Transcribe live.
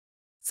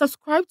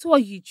subscribe to our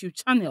YouTube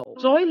channel,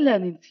 Joy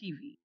Learning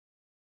TV.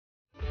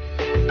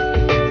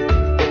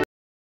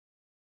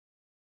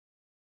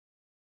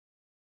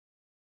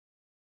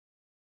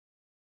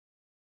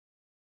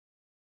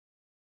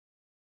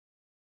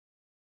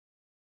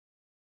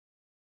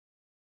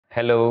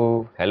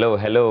 Hello, hello,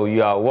 hello.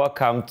 You are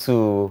welcome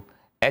to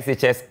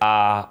SHS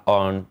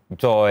on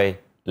Joy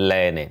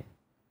Learning.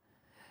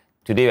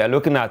 Today we are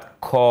looking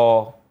at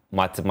core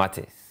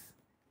mathematics.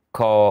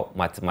 Core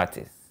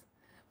mathematics.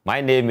 My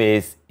name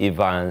is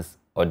Evans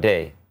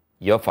Ode,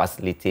 your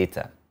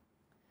facilitator.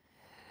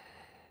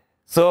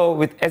 So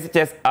with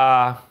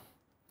SHS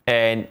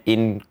and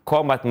in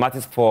core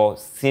mathematics for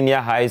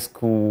senior high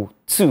school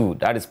 2,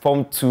 that is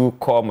Form 2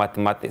 core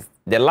mathematics.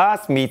 The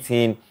last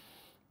meeting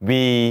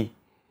we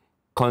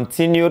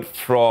continued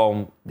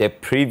from the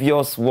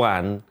previous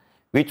one,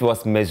 which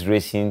was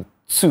mensuration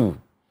 2.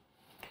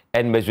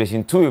 And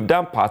mensuration 2, we've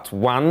done part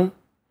 1,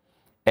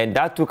 and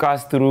that took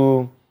us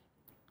through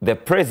the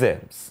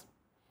prisms.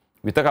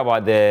 We talked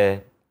about the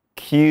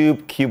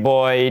cube,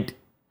 cuboid,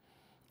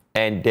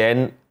 and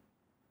then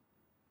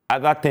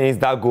other things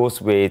that goes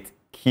with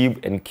cube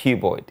and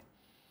cuboid.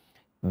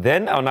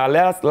 Then on our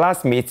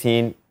last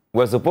meeting,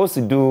 we're supposed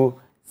to do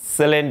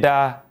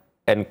cylinder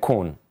and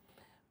cone.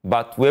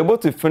 But we're able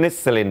to finish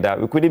cylinder.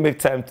 We couldn't make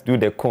time to do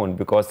the cone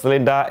because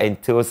cylinder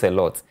entails a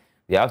lot.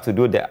 We have to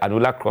do the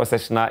annular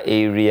cross-sectional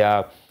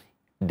area,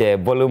 the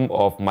volume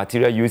of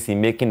material used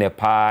in making a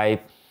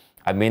pipe.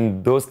 I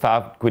mean, those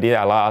stuff couldn't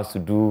allow us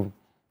to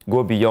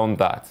go beyond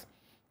that.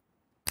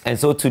 And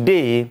so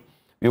today,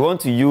 we want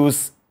to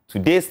use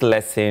today's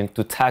lesson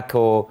to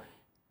tackle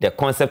the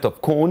concept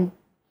of cone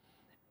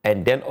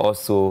and then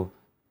also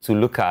to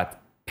look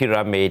at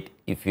pyramid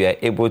if you are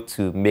able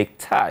to make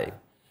time.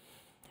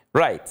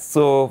 Right,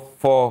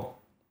 so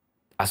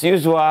as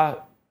usual,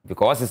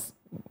 because it's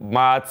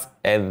maths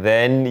and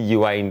then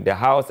you are in the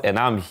house and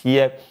I'm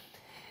here,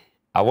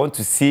 I want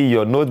to see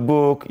your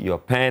notebook, your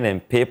pen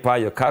and paper,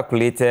 your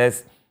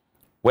calculators.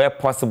 Where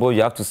possible,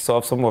 you have to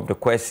solve some of the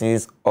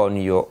questions on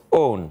your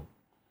own.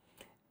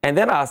 And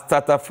then our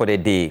starter for the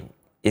day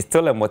is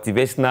still a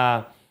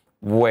motivational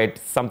word,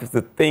 something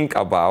to think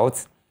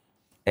about,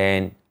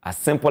 and as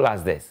simple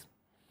as this.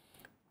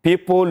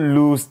 People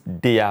lose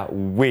their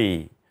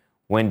way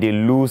when they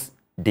lose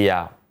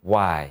their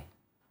why.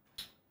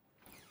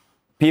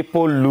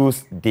 People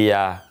lose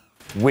their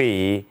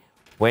way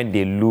when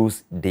they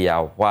lose their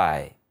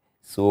why.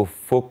 So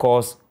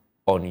focus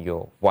on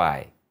your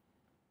why.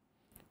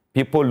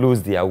 People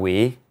lose their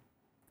way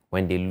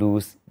when they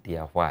lose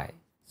their why.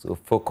 So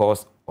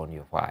focus on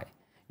your why.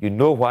 You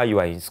know why you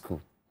are in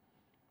school.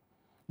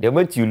 The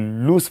moment you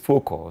lose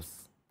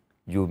focus,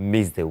 you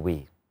miss the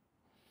way.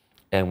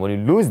 And when you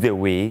lose the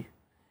way,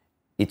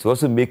 it will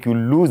also make you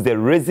lose the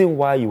reason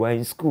why you are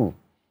in school.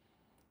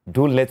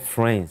 Don't let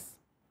friends,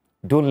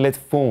 don't let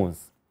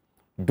phones,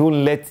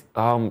 don't let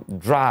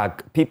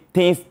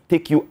things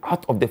take you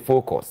out of the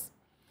focus.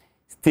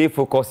 Stay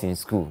focused in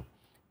school.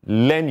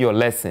 Learn your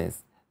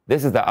lessons.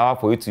 This is the hour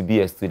for you to be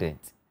a student.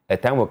 A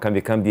time will come,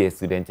 you can be a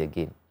student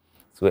again.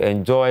 So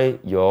enjoy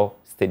your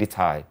study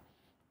time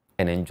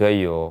and enjoy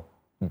your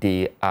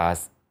day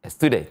as a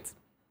student.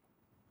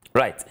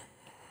 Right.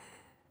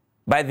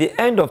 By the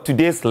end of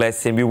today's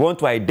lesson, we want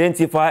to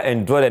identify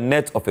and draw the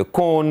net of a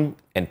cone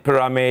and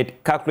pyramid,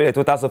 calculate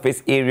the total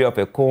surface area of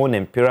a cone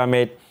and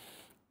pyramid,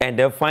 and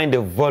then find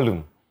the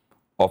volume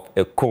of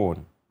a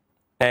cone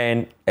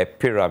and a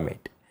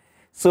pyramid.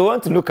 So we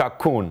want to look at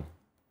cone.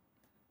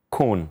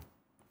 Cone.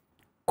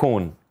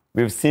 Cone.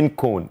 We've seen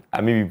cone.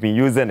 I mean, we've been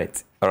using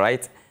it, all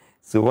right?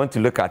 So we want to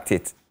look at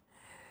it.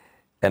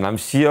 And I'm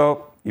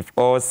sure you've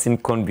all seen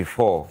cone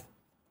before.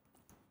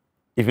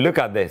 If you look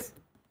at this,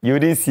 you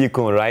didn't see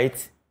cone,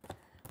 right?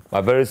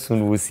 But very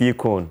soon we'll see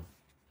cone.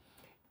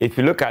 If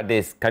you look at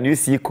this, can you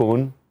see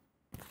cone?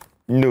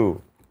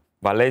 No.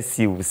 But let's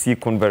see, we'll see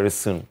cone very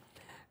soon.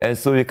 And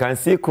so you can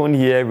see cone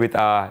here with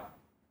our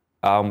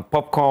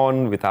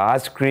popcorn, with our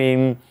ice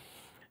cream.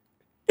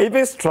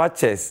 Even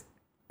structures,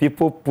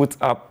 people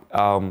put up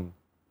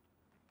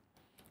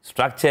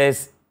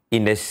structures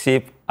in the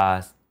shape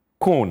as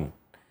cone.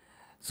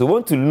 So we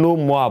want to know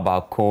more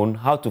about cone,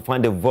 how to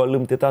find the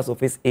volume, total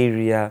surface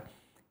area,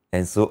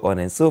 and so on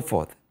and so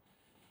forth.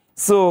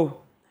 So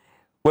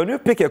when we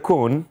pick a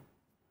cone,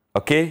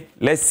 okay,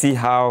 let's see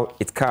how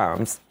it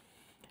comes.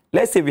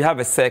 Let's say we have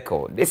a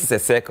circle. This is a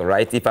circle,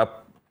 right? If I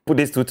put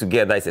these two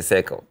together, it's a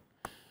circle.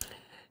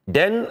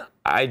 Then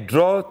I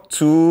draw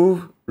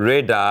two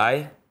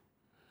radii,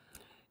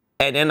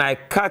 and then I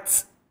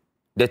cut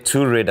the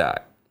two radii.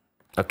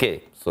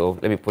 Okay, so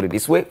let me put it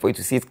this way for you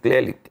to see it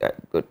clearly.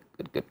 Good.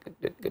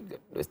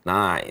 It's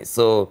nice.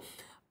 So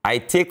I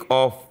take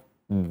off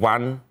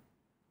one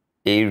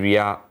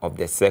area of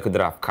the circle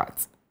that I've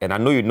cut. And I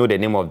know you know the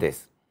name of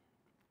this.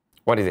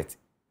 What is it?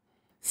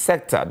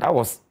 Sector. That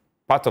was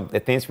part of the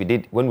things we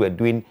did when we were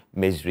doing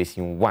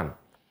mensuration 1.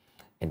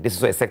 And this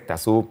is a sector.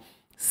 So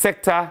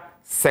sector,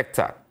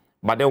 sector.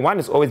 But the one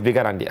is always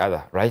bigger than the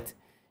other, right?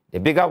 The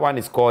bigger one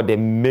is called the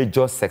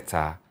major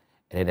sector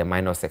and then the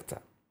minor sector.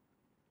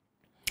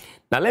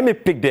 Now let me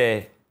pick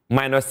the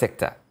minor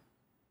sector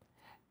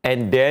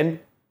and then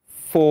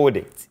fold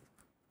it.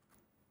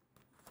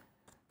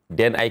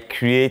 Then I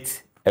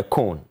create a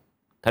cone.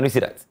 Can you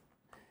see that?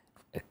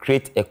 I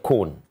create a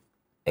cone.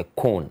 A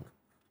cone.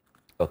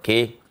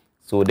 Okay?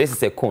 So this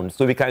is a cone.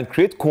 So we can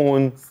create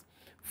cones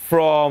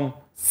from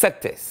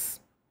sectors.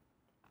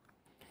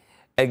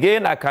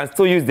 Again, I can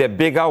still use the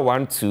bigger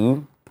one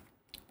too.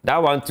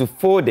 That one to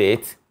fold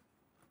it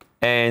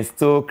and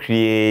still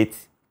create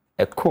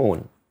a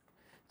cone.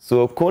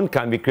 So a cone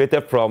can be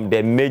created from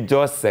the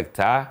major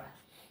sector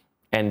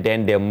and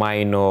then the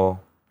minor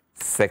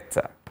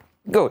sector.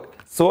 Good.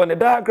 So on the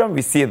diagram,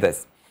 we see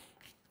this.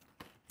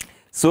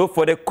 So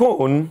for the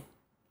cone,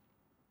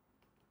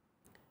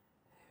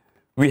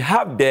 we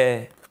have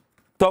the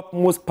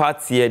topmost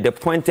part here, the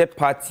pointed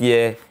part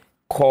here,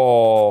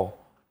 called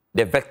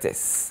the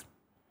vectors,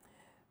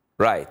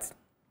 right?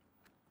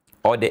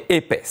 Or the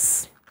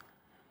apex.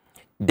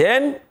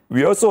 Then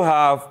we also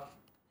have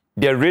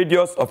the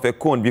radius of a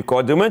cone,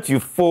 because the moment you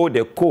fold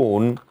the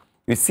cone,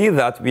 you see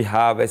that we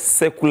have a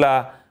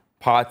circular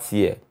part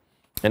here.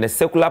 And the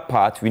circular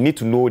part, we need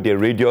to know the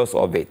radius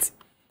of it.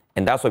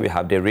 And that's why we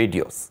have the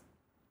radius.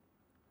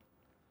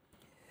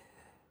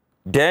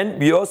 Then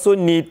we also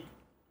need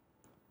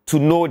to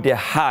know the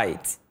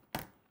height.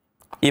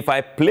 If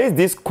I place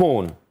this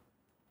cone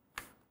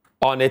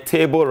on a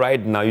table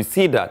right now, you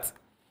see that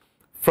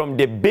from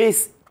the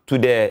base to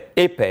the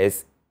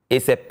apex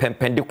is a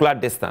perpendicular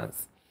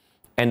distance.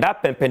 And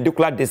that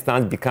perpendicular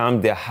distance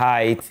becomes the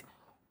height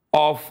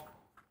of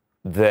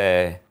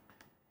the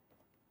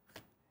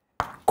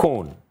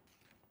cone.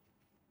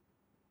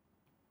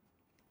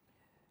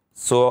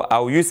 So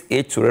I'll use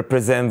H to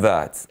represent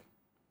that.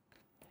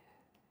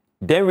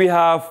 Then we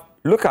have,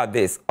 look at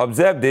this,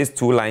 observe these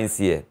two lines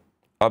here.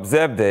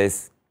 Observe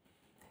this.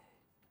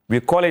 We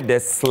call it the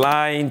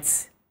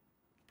slant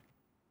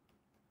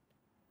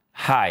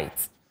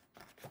height.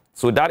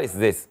 So that is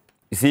this.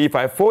 You see, if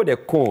I fold the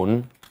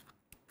cone,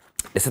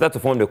 the center to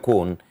form the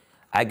cone,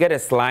 I get a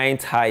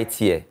slant height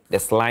here, the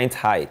slant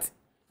height,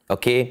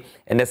 okay?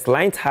 And the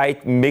slant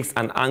height makes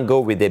an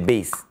angle with the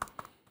base.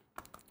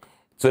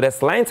 So the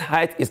slant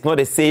height is not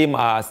the same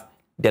as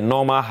the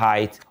normal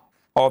height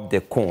of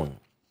the cone.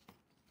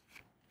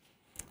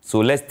 So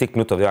let's take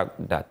note of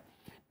that.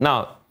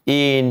 Now,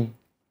 in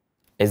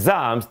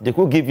exams, they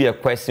could give you a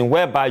question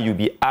whereby you'll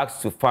be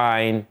asked to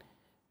find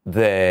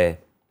the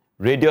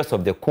radius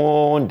of the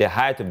cone, the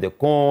height of the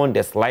cone,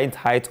 the slant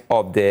height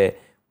of the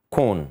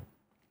cone.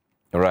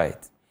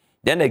 Right.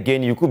 Then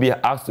again, you could be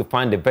asked to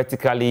find the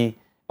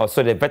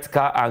the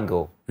vertical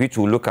angle, which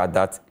we'll look at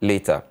that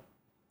later.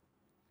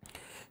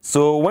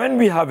 So when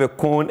we have a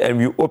cone and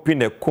we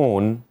open a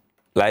cone,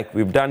 like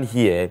we've done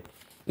here,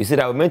 you see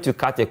that we're meant to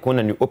cut a cone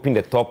and you open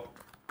the top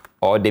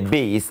or the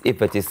base.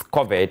 If it is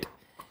covered,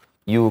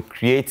 you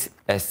create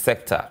a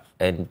sector.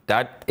 And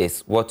that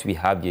is what we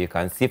have here. You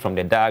can see from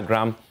the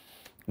diagram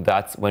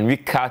that when we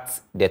cut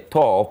the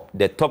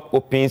top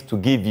opens to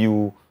give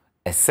you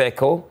a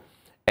circle,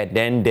 and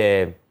then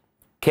the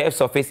curved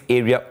surface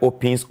area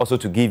opens also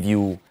to give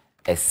you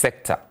a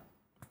sector.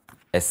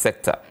 A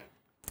sector.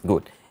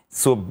 Good.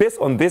 So based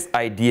on this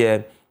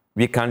idea,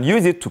 we can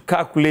use it to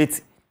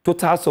calculate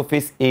total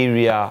surface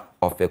area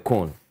of a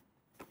cone.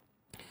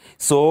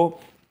 So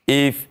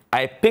if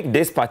I pick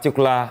this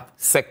particular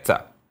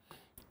sector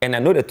and I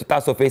know the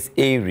total surface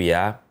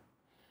area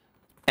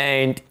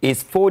and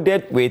it's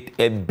folded with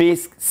a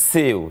base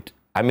sealed,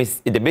 I mean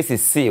the base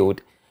is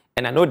sealed,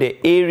 and I know the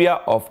area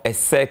of a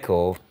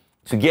circle,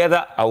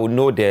 together I will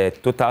know the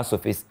total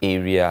surface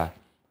area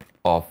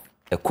of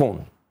a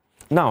cone.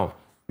 Now,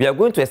 we are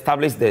going to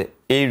establish the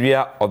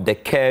area of the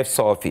curved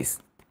surface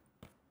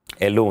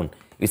alone.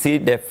 You see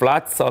the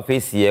flat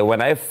surface here,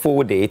 when I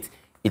fold it,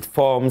 it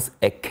forms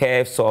a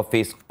curved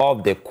surface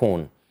of the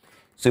cone.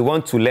 So you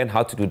want to learn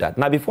how to do that.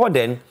 Now before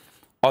then,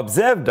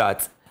 observe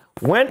that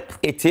when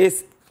it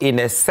is in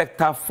a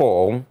sector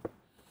form,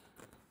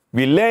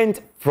 we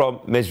learned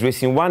from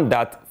mensuration 1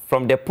 that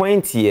from the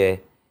point here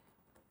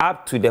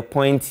up to the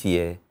point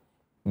here,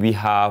 we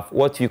have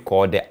what we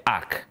call the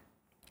arc,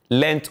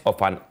 length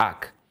of an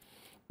arc.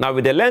 Now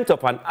with the length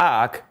of an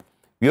arc,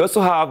 we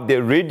also have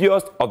the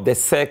radius of the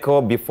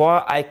circle.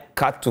 Before I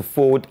cut to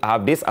fold, I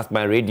have this as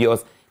my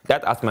radius,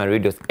 that as my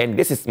radius, and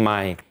this is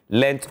my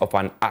length of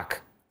an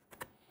arc.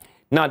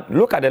 Now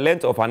look at the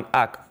length of an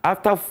arc.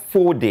 After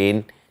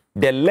folding,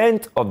 the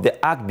length of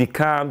the arc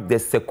becomes the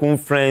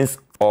circumference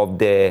of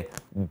the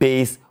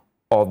base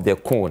of the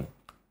cone.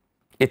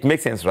 It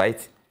makes sense,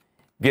 right?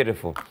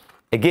 Beautiful.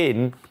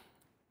 Again,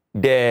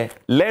 the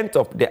length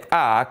of the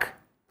arc,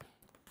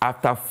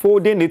 after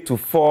folding it to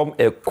form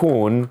a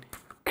cone,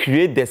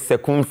 create the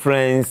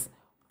circumference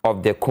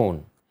of the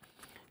cone.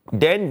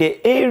 Then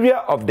the area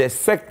of the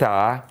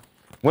sector,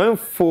 when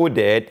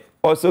folded,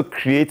 also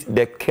create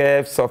the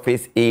curved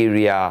surface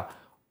area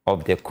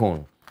of the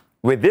cone.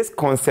 With this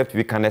concept,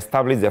 we can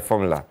establish the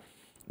formula.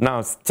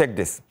 Now, check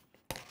this.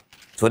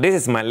 So this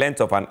is my length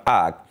of an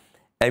arc,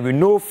 and we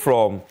know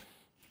from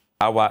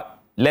our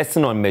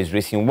lesson on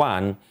mensuration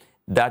 1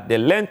 that the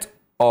length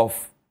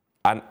of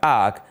an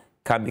arc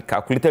can be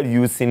calculated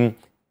using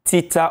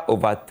theta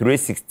over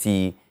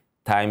 360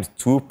 times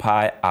 2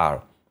 pi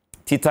r.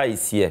 Theta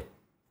is here.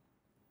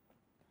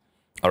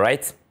 All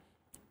right?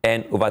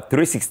 And over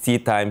 360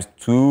 times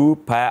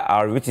 2 pi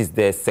r, which is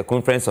the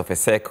circumference of a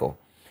circle.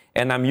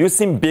 And I'm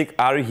using big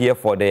R here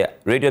for the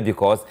radius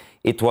because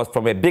it was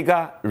from a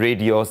bigger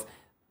radius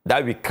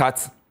that we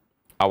cut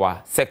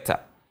our sector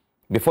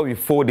before we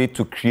fold it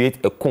to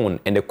create a cone.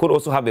 And the cone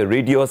also have a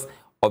radius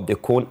of the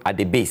cone at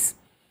the base.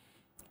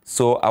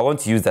 So I want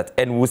to use that.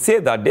 And we'll say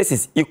that this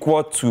is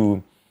equal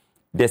to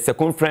the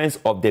circumference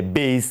of the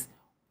base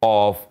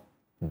of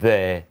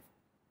the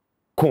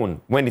cone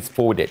when it's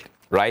folded,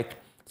 right?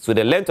 So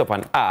the length of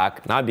an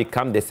arc now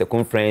becomes the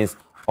circumference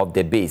of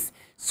the base.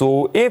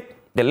 So if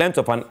the length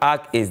of an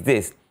arc is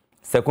this,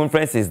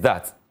 circumference is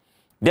that,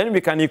 then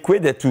we can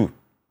equate the two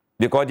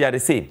because they are the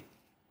same.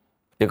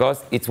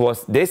 Because it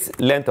was this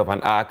length of an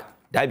arc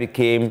that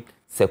became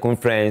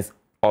circumference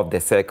of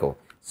the circle.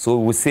 So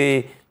we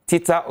say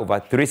theta over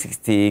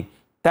 360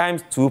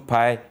 times 2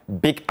 pi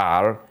big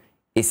R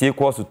is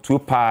equal to 2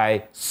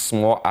 pi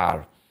small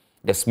r.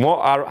 The small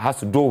r has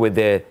to do with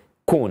the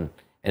cone,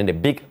 and the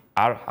big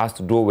R has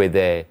to do with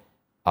the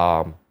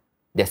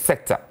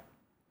sector.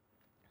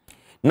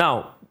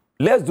 Now,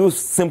 let's do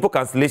simple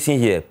cancellation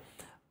here.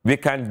 We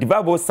can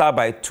divide both sides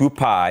by 2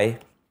 pi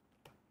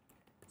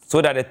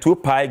so that the 2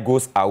 pi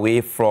goes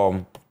away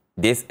from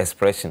this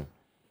expression.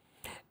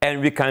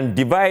 And we can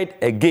divide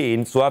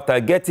again, so after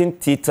getting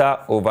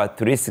theta over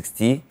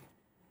 360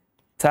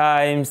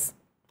 times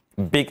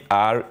big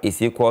R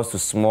is equal to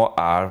small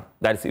r,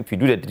 that is, if you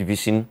do the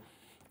division,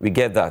 we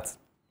get that.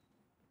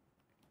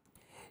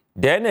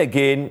 Then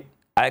again,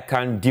 I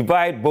can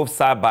divide both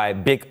sides by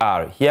big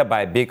R, here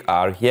by big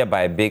R, here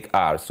by big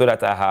R, so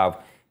that I have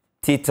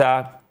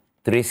theta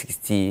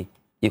 360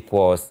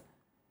 equals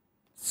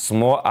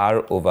small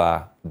r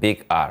over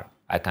big R.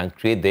 I can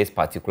create this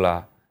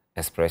particular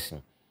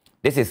expression.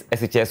 This is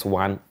SHS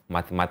 1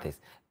 mathematics,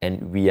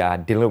 and we are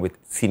dealing with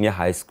senior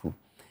high school.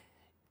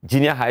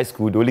 Junior high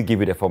school, they only give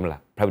you the formula.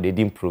 Probably they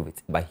didn't prove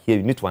it. But here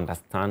you need to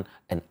understand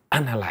and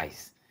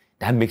analyze.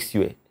 That makes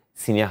you a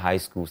senior high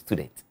school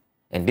student.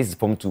 And this is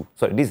Form 2.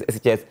 Sorry, this is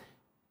SHS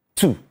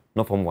 2,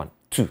 not Form 1,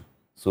 2.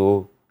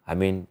 So, I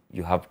mean,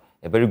 you have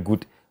a very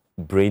good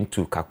brain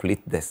to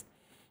calculate this.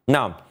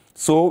 Now,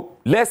 so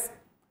let's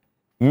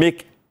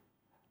make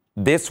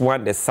this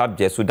one the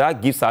subject. So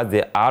that gives us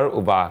the R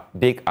over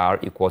big R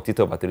equals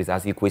theta over 3.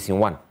 That's equation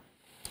 1.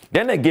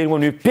 Then again,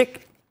 when we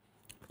pick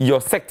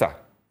your sector,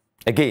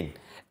 again,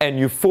 and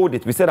you fold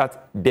it, we say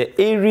that the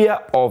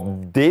area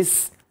of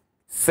this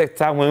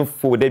sector when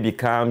folded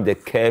becomes the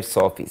curved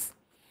surface.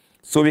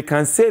 So we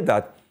can say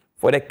that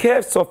for the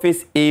curved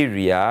surface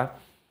area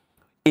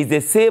is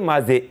the same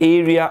as the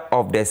area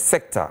of the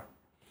sector.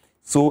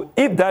 So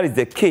if that is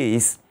the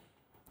case,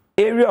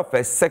 area of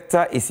a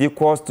sector is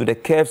equal to the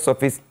curved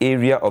surface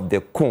area of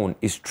the cone.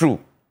 Is true.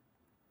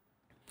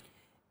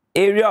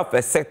 Area of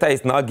a sector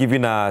is now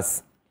giving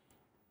us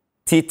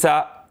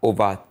theta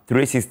over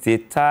 360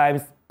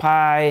 times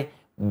pi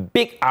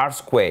big R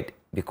squared,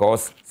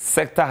 because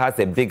sector has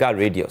a bigger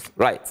radius,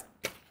 right?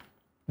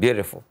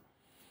 Beautiful.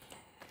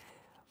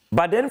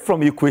 But then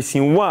from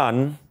equation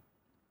 1,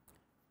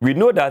 we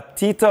know that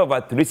theta over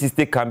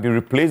 360 can be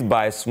replaced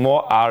by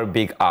small r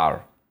big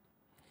R.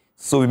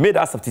 So we made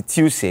that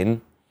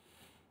substitution,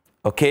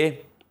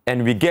 okay?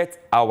 And we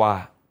get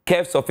our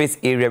curved surface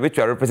area, which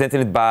we are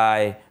represented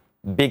by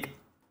big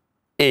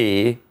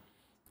A,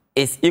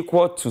 is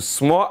equal to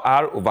small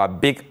r over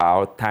big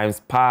R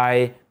times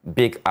pi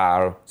big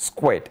R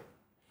squared.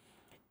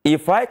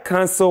 If I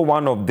cancel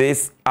one of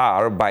this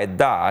r by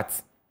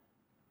that,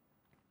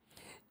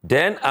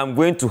 then I'm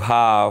going to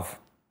have,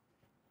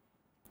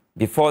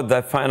 before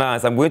the final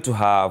answer, I'm going to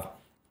have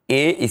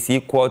A is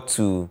equal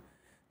to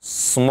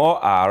small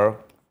r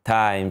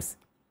times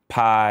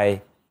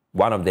pi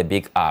 1 of the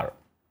big R.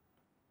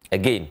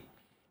 Again,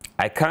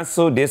 I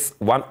cancel this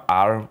 1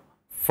 r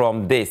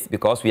from this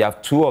because we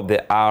have 2 of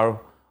the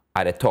r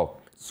at the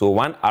top. So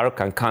 1 r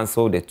can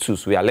cancel the 2,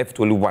 so we are left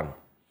with only 1.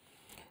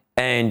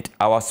 And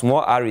our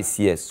small r is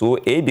here, so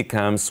A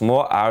becomes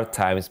small r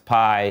times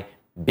pi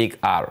big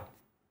R.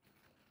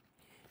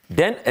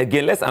 Then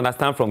again, let's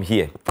understand from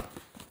here.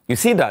 You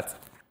see that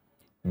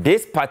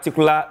this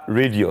particular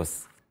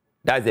radius,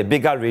 that's a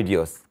bigger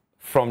radius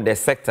from the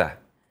sector,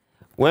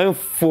 when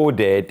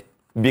folded,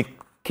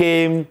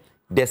 became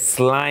the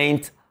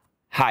slant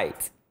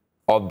height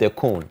of the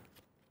cone.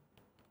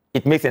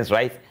 It makes sense,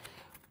 right?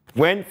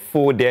 When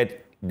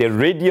folded, the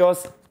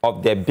radius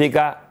of the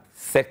bigger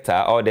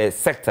sector or the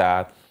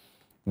sector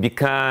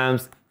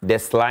becomes the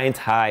slant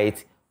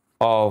height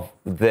of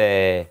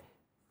the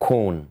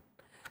cone.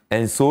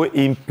 And so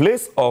in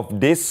place of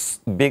this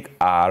big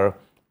R,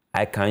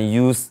 I can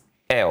use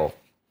L,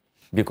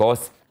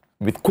 because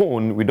with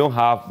cone, we don't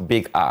have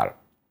big R.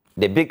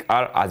 The big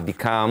R has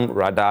become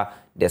rather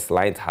the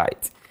slant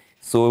height.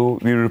 So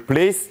we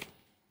replace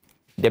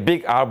the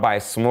big R by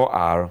small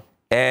r,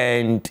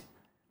 and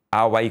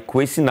our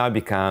equation now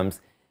becomes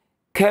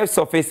curved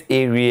surface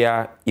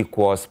area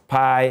equals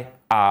pi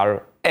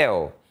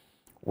RL,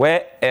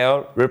 where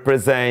L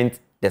represents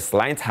the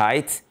slant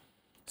height,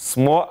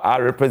 small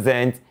r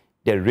represents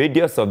the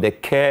radius of the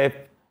curve,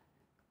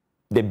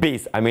 the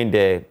base, I mean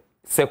the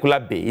circular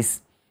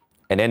base,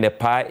 and then the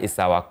pi is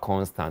our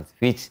constant,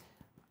 which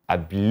I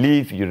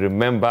believe you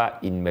remember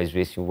in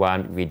mensuration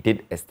 1, we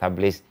did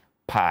establish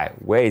pi.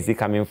 Where is it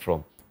coming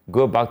from?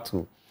 Go back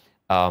to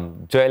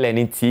Joy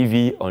Learning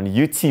TV on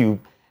YouTube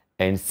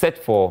and search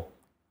for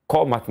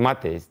Core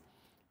Mathematics,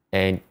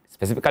 and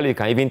specifically you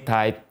can even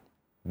type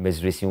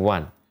mensuration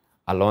 1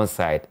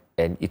 alongside,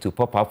 and it will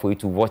pop up for you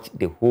to watch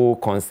the whole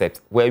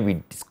concept where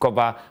we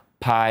discover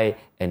pi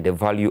and the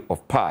value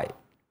of pi.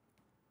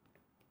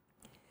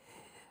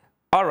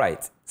 All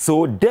right,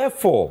 so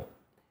therefore,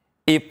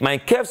 if my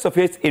curved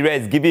surface area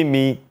is giving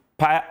me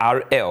pi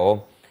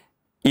RL,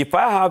 if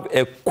I have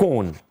a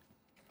cone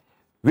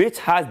which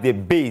has the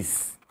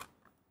base,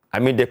 I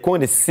mean the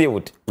cone is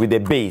sealed with the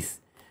base,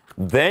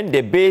 then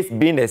the base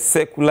being a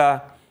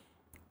circular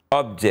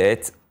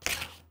object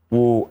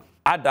will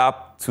add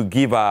up to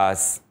give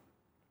us,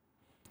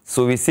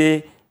 so we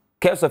say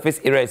curved surface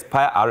area is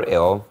pi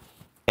RL,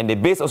 and the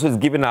base also is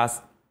giving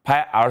us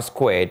pi r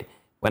squared.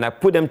 When I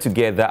put them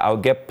together, I'll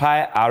get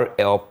pi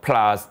RL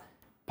plus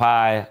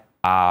pi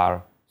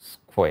r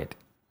squared.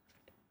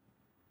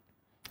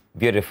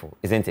 Beautiful,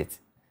 isn't it?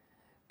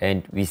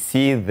 And we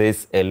see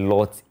this a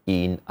lot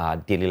in our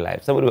daily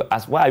life. Somebody will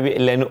ask, why are we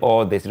learning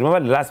all this? Remember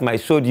the last time I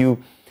showed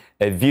you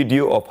a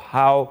video of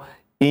how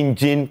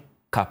engine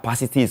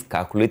capacity is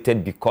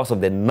calculated because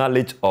of the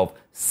knowledge of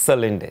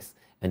cylinders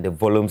and the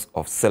volumes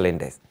of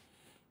cylinders.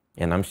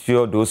 And I'm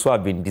sure those who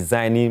have been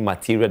designing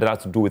material that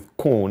has to do with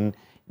cone,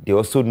 they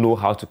also know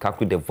how to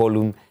calculate the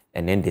volume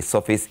and then the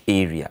surface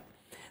area.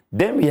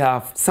 Then we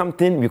have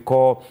something we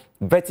call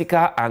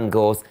vertical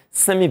angles,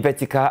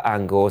 semi-vertical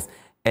angles,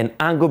 an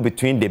angle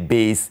between the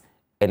base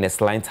and the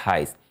slant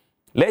height.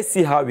 Let's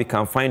see how we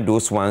can find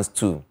those ones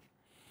too.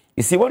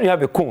 You see, when you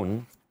have a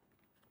cone,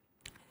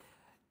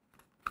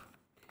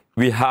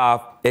 we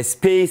have a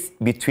space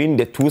between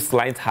the two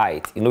slant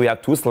height. You know, we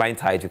have two slant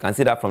height. You can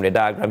see that from the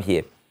diagram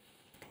here.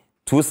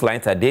 Two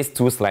slant height, there's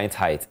two slant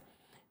height.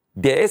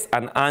 There is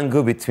an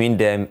angle between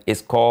them.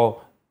 It's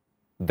called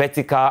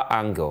vertical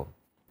angle,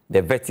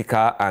 the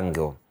vertical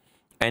angle.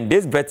 And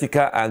this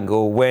vertical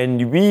angle,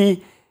 when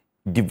we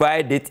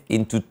divide it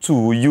into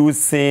two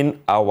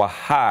using our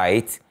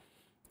height,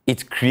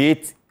 it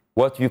creates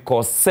what we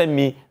call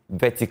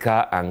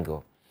semi-vertical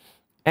angle.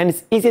 And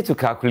it's easy to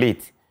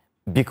calculate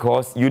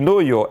because you know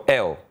your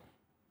L,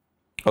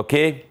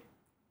 okay?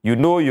 You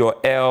know your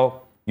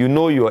L, you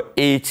know your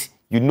H,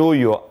 you know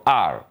your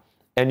R.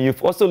 And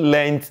you've also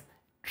learned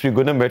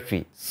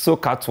trigonometry,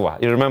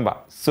 SOHCAHTOA. You remember,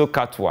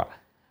 SOHCAHTOA.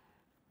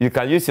 You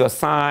can use your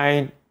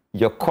sine,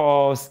 your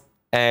cos,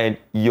 and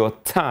your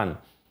tan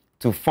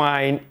to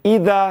find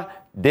either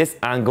this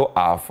angle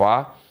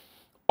alpha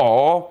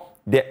or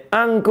the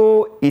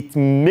angle it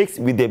makes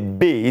with the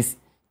base.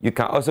 You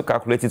can also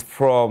calculate it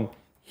from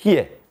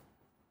here.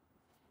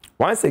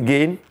 Once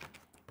again,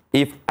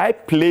 if I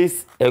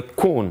place a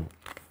cone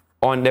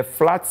on the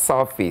flat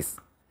surface,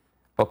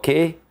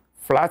 okay,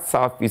 flat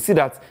surface, you see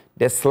that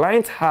the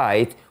slant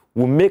height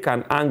will make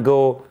an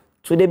angle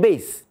to the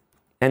base.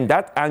 And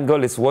that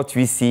angle is what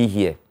we see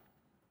here.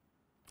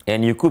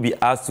 And you could be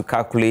asked to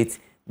calculate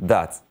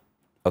that.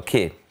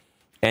 Okay.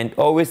 And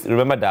always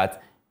remember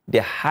that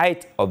the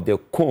height of the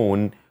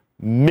cone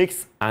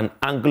makes an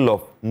angle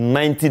of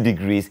 90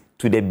 degrees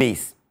to the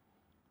base.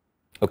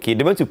 Okay.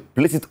 The moment you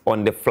place it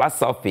on the flat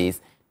surface,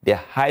 the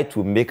height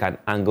will make an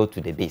angle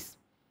to the base.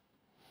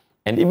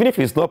 And even if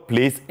it's not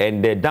placed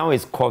and the down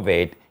is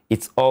covered,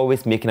 it's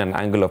always making an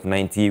angle of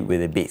 90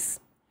 with the base.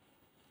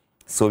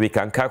 So we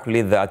can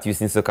calculate that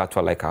using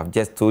SOHCAHTOA like I've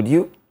just told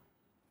you.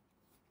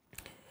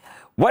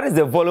 What is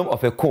the volume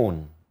of a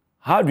cone?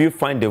 How do you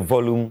find the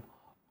volume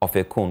of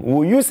a cone?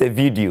 We'll use a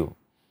video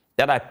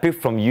that I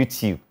picked from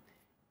YouTube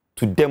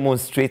to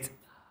demonstrate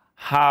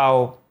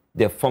how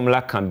the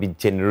formula can be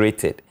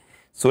generated.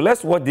 So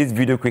let's watch this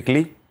video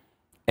quickly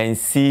and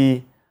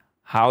see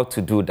how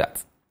to do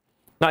that.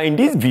 Now in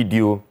this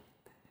video,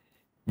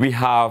 we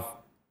have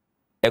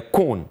a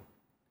cone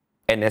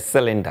and a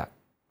cylinder.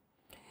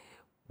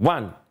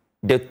 One,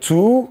 the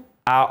two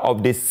are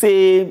of the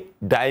same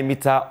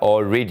diameter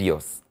or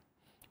radius,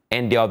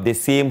 and they are of the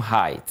same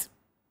height,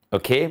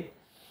 okay?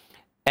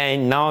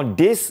 And now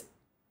this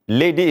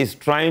lady is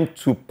trying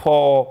to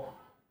pour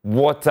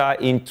water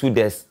into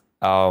this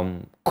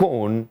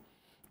cone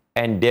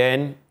and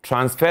then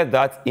transfer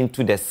that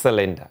into the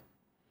cylinder.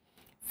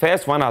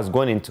 First one has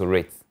gone into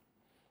it.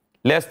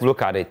 Let's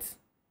look at it.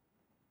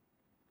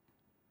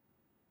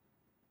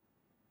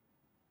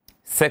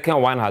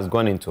 Second one has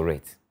gone into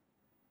it.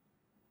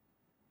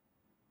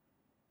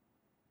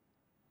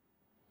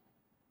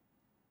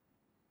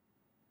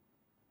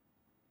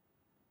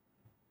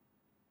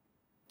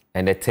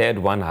 And the third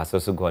one has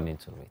also gone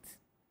into it.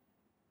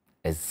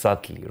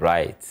 Exactly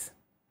right.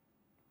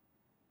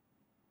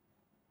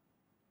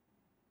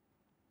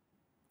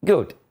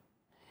 Good.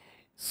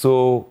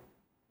 So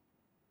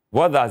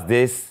what does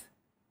this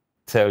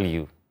tell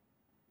you?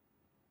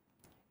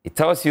 It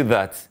tells you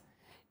that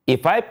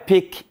if I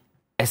pick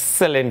a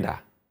cylinder,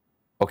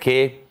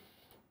 okay,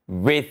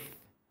 with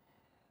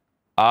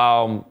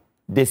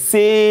the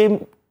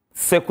same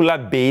circular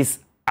base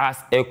as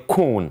a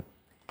cone,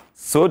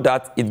 so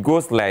that it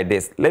goes like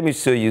this. Let me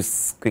show you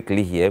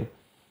quickly here.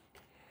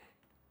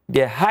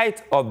 The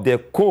height of the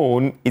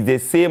cone is the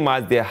same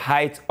as the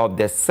height of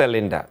the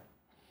cylinder.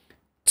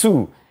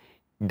 2,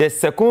 the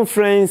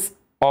circumference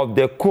of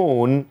the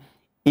cone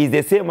is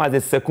the same as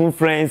the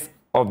circumference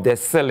of the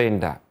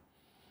cylinder.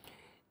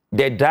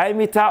 The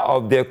diameter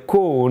of the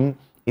cone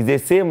is the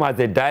same as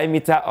the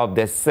diameter of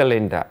the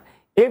cylinder.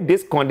 If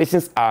these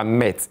conditions are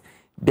met,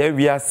 then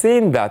we are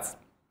saying that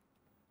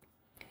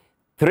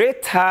 3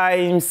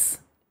 times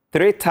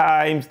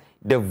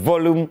the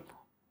volume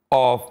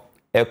of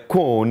a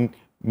cone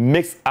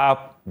makes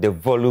up the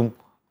volume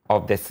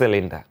of the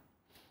cylinder.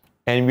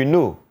 And we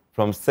know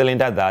from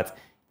cylinder that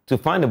to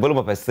find the volume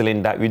of a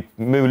cylinder, we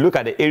look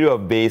at the area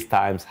of base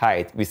times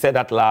height. We said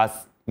that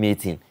last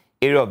meeting.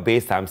 Area of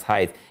base times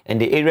height.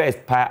 And the area is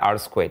pi r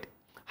squared.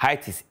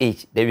 Height is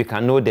h. Then we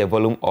can know the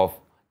volume of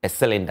a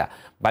cylinder.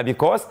 But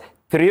because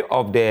 3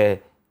 of the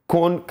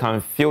cone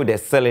can fill the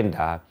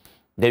cylinder,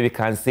 then we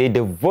can say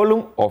the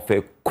volume of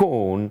a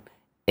cone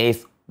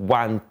is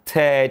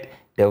 1/3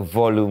 the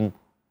volume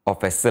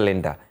of a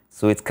cylinder.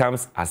 So it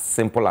comes as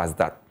simple as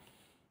that.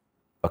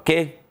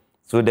 Okay?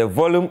 So the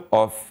volume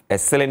of a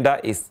cylinder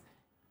is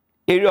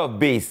area of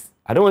base.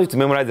 I don't want you to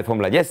memorize the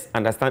formula. Just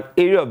understand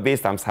area of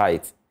base times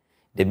height.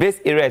 The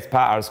base area is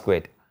pi r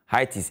squared.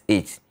 Height is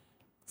h.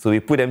 So we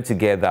put them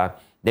together.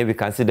 Then we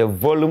can see the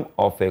volume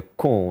of a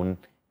cone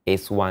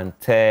is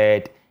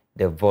 1/3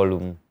 the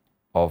volume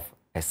of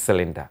a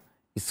cylinder.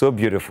 It's so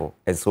beautiful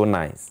and so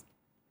nice.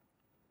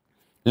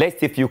 Let's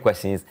take a few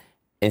questions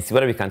and see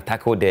whether we can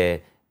tackle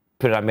the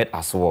pyramid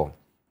as well.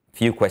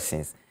 Few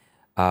questions.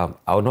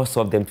 I will not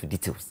solve them to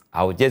details.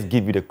 I will just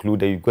give you the clue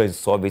that you go and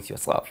solve it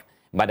yourself.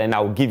 But then I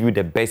will give you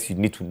the best you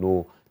need to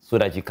know so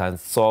that you can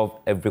solve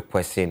every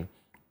question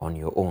on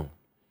your own.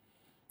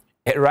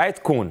 A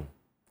right cone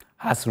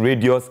has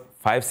radius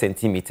 5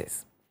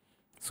 centimeters.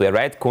 So a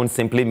right cone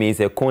simply means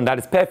a cone that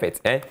is perfect,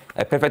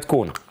 a perfect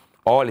cone.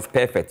 All is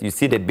perfect. You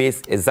see the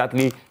base,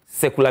 exactly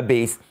circular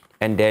base,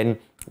 and then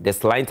the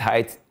slant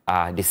height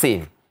are the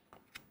same.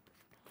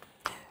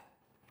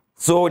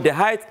 So the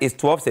height is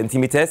 12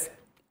 centimeters,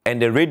 and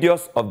the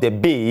radius of the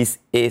base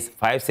is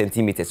 5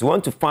 centimeters. We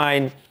want to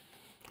find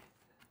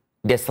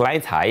the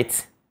slant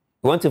height,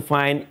 we want to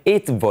find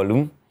its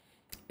volume,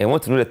 and we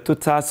want to know the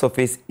total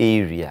surface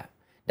area.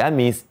 That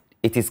means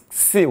it is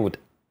sealed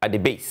at the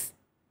base.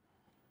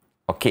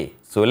 Okay,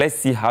 so let's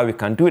see how we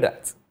can do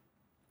that.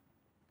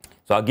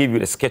 So I'll give you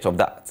the sketch of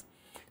that.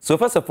 So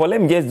first of all,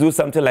 let me just do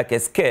something like a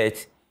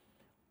sketch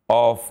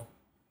of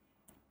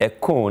a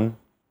cone.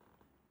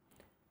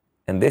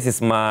 And this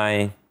is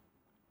my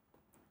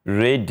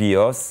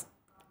radius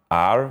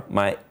r,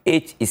 my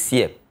h is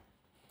here,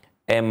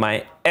 and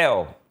my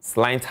L,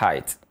 slant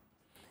height.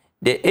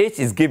 The h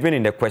is given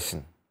in the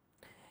question.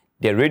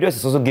 The radius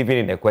is also given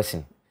in the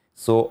question.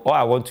 So all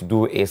I want to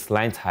do is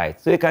slant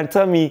height. So you can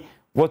tell me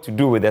what to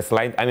do with the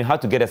slant, how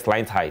to get a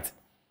slant height,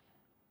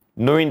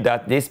 knowing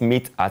that this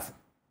meet at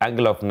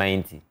angle of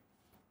 90.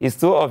 It's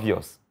so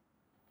obvious.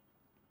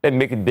 Let me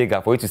make it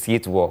bigger for you to see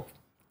it work.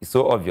 It's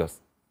so obvious.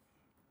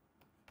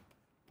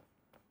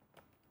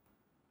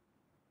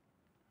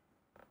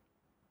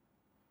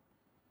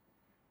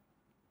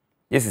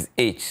 This is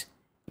H,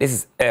 this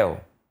is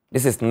L,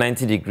 this is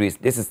 90 degrees,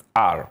 this is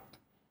R.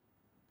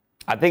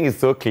 I think it's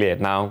so clear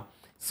now.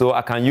 So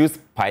I can use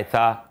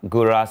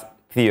Pythagoras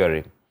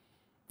theorem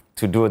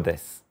to do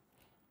this.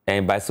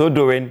 And by so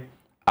doing,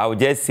 I will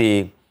just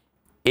say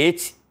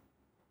H,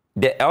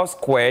 the L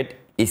squared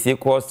is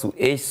equal to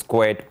H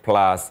squared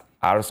plus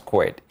R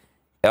squared.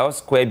 L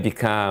squared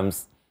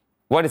becomes,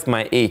 what is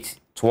my H?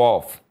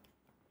 12.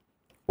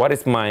 What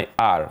is my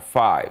R?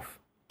 5.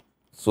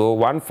 So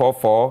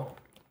 144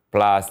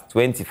 plus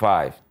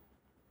 25.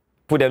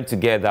 Put them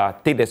together,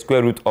 take the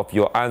square root of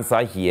your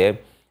answer here,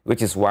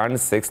 which is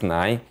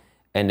 169,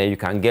 and then you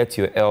can get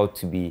your L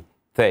to be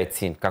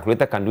 13.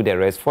 Calculator can do the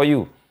rest for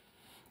you.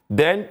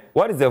 Then,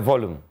 what is the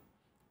volume?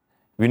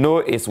 We know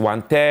it's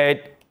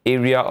 1/3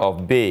 area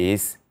of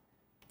base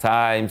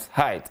times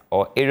height,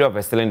 or area of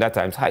a cylinder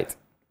times height.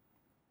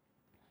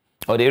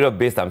 Or the area of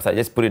base times height,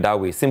 just put it that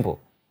way, simple.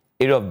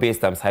 Area of base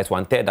times height,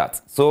 1/3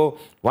 that. So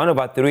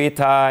 1/3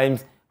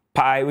 times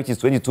pi, which is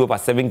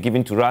 22/7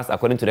 given to us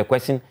according to the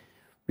question.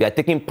 We are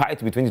taking pi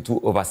to be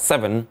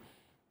 22/7.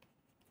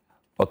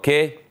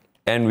 Okay,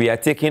 and we are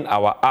taking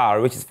our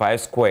r, which is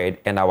 5 squared,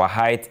 and our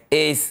height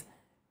is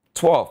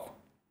 12.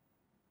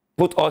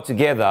 Put all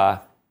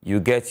together,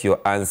 you get your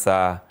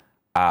answer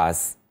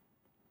as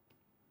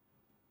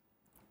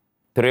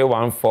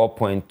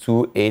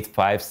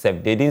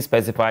 314.2857. They didn't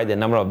specify the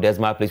number of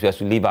decimal places we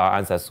should leave our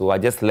answer, so I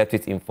just left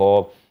it in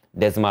 4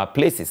 decimal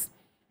places.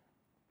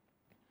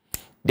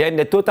 Then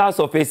the total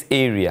surface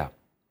area.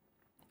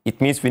 It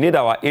means we need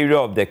our area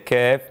of the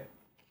curve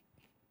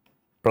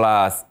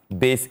plus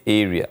base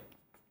area.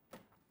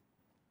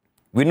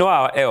 We know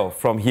our L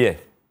from here.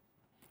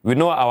 We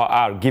know our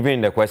R given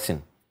in the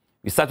question.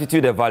 We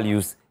substitute the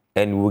values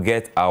and we'll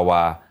get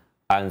our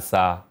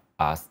answer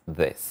as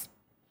this.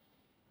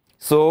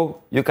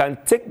 So you can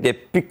take the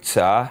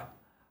picture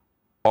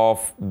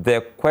of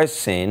the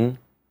question,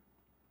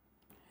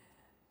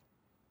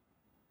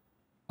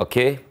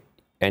 okay,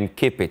 and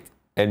keep it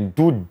and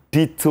do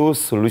detailed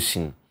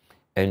solution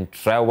and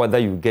try whether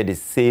you get the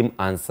same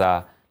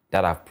answer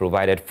that I've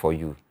provided for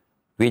you,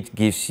 which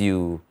gives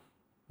you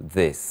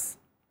this.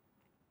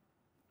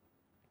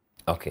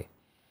 Okay.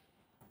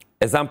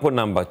 Example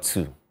number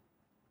 2.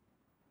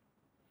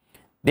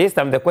 This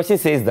time the question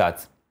says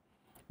that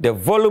the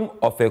volume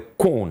of a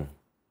cone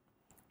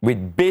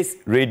with base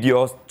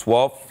radius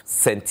 12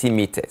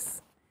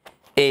 centimeters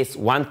is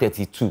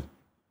 132.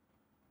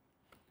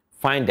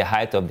 Find the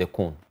height of the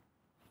cone.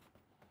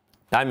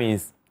 That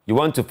means you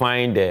want to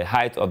find the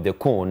height of the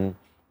cone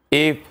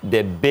if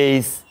the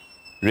base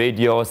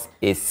radius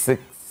is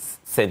 6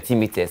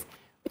 centimeters,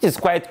 which is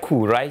quite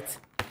cool, right?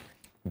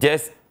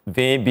 Just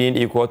V being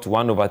equal to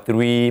 1 over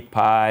 3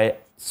 pi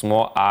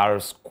small r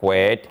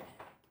squared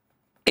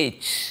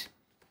h.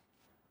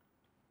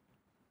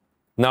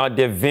 Now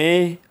the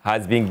V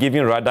has been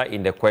given rather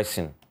in the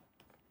question.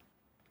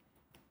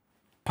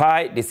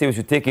 Pi, they say we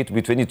should take it to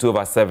be 22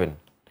 over 7.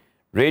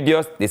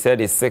 Radius, they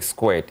said is 6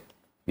 squared.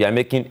 We are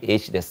making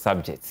h the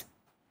subject.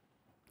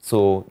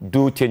 So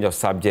do change of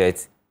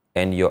subject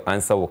and your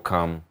answer will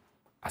come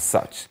as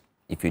such.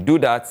 If you do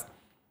that,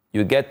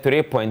 you get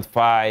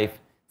 3.5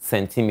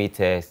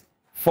 centimeters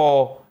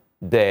for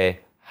the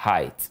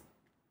height.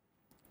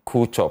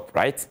 Cool chop,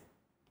 right?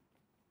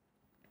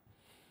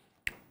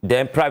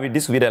 Then probably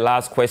this will be the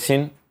last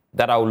question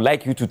that I would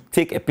like you to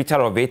take a picture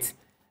of it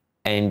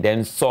and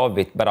then solve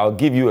it, but I'll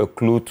give you a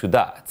clue to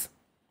that.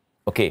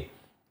 Okay,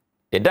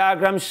 the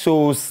diagram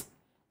shows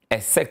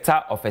a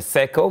sector of a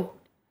circle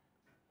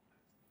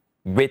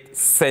with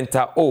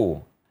center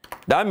O.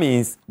 That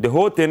means the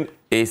whole thing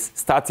is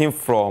starting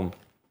from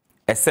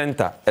a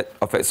center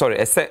of a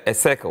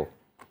circle.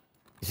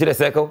 You see the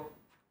circle?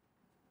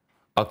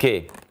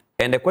 Okay,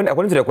 and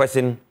according to the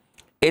question,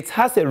 it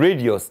has a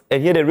radius,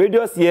 and here the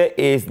radius here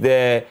is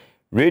the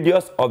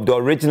radius of the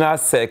original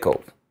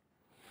circle,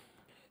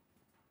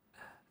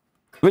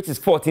 which is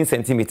 14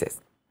 centimeters.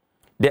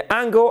 The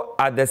angle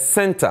at the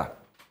center,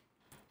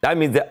 that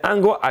means the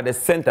angle at the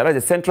center, that's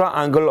the central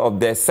angle of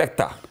the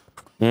sector,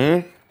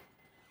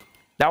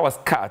 that was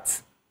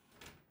cut,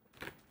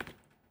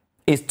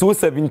 is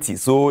 270.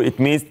 So it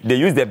means they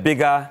use the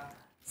bigger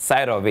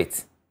side of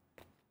it.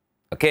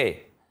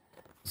 Okay,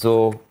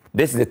 so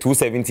this is the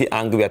 270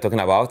 angle we are talking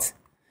about.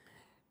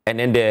 And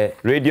then the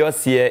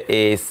radius here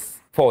is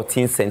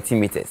 14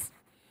 centimeters.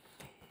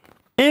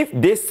 If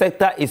this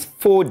sector is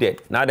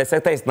folded, now the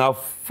sector is now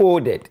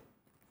folded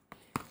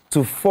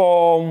to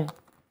form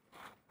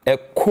a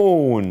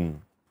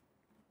cone,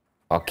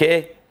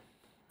 okay?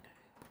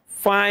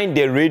 Find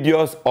the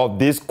radius of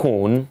this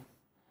cone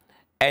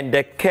and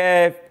the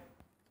curved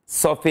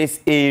surface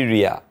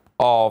area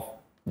of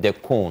the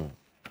cone.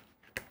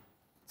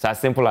 It's as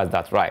simple as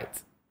that, right?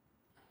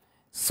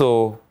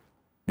 So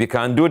we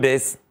can do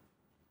this,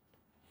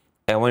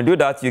 and when you do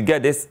that, you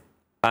get this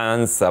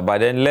answer. But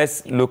then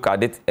let's look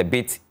at it a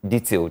bit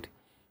detailed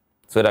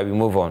so that we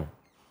move on.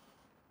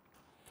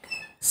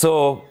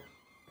 So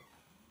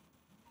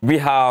we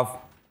have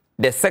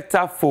the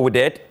sector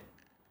folded,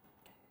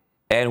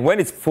 and when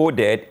it's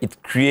folded,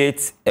 it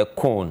creates a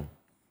cone.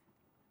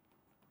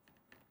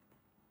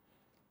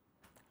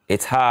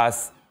 It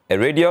has a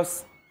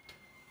radius,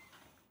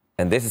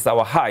 and this is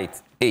our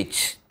height,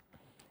 h.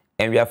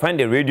 And we are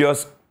finding the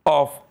radius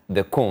of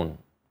the cone.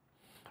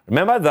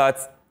 Remember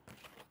that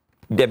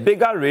the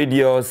bigger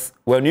radius,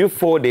 when you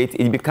fold it,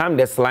 it becomes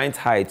the slant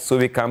height. So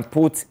we can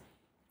put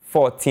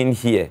 14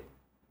 here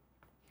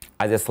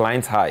as a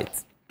slant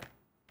height.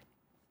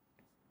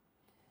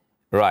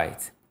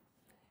 Right.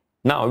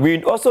 Now,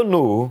 we also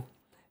know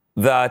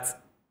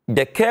that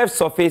the curved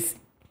surface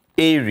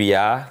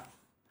area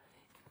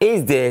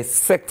is the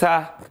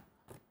sector,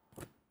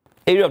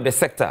 area of the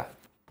sector,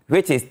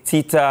 which is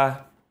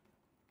theta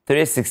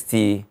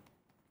 360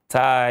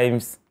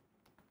 times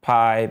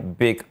pi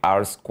big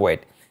R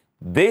squared.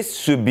 This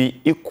should be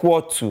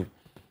equal to,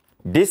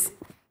 this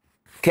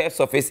curved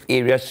surface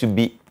area should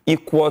be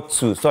equal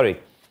to,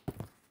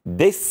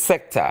 this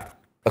sector,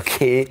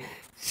 okay,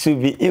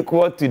 should be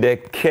equal to the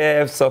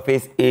curved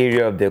surface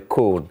area of the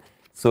cone.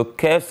 So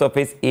curved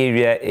surface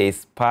area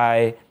is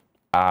pi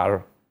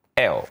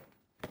RL.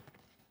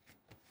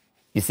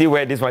 You see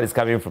where this one is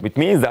coming from? It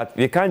means that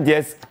we can't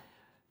just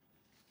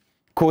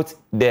quote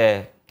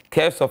the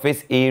curved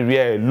surface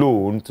area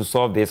alone to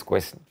solve this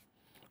question,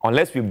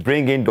 unless we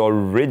bring in the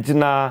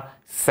original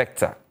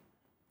sector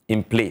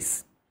in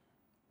place.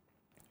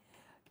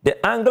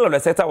 The angle of the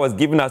sector was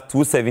given as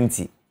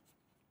 270.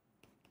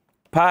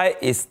 Pi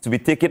is to be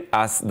taken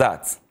as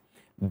that.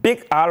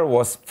 Big R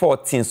was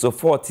 14, so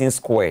 14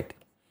 squared.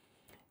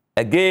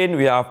 Again,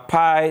 we have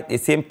pi, the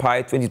same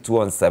pi, 22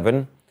 on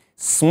 7.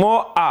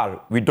 Small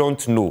r, we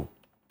don't know.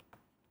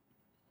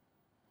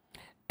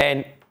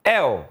 And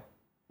L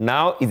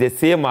now is the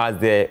same as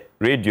the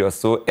radius,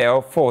 so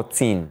L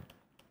 14.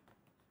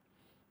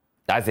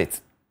 That's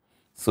it.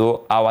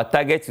 So our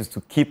target is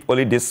to keep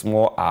only this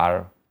small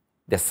r,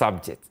 the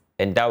subject,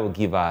 and that will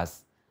give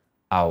us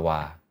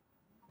our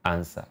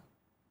answer.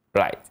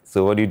 Right.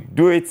 So when you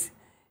do it,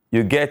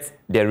 you get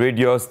the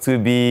radius to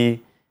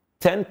be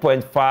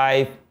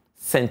 10.5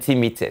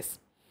 centimeters.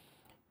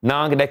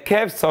 Now, the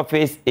curved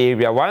surface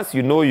area, once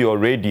you know your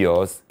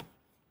radius,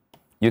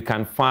 you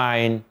can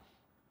find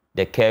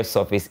the curved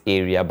surface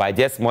area by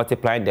just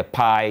multiplying the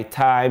pi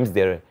times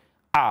the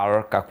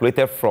r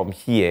calculated from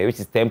here, which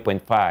is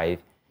 10.5,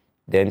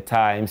 then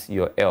times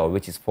your L,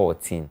 which is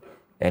 14.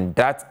 And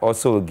that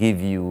also will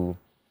give you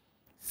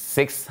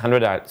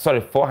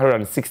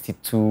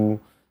 462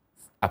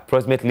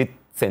 approximately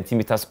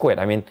centimeters squared.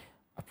 I mean,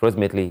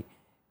 approximately,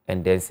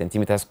 and then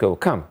centimeters squared will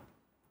come.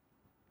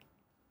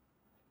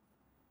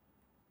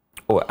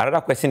 Oh, another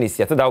question is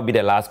here. So that will be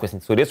the last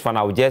question. So this one,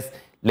 I will just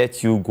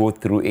let you go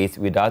through it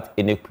without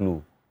any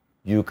clue.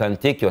 You can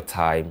take your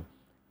time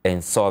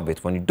and solve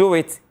it. When you do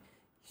it,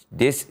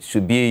 this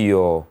should be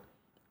your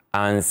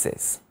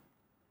answers.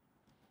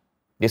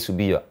 This should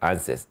be your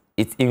answers.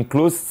 It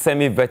includes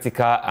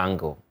semi-vertical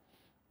angle.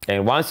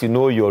 And once you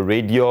know your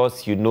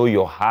radius, you know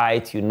your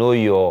height, you know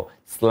your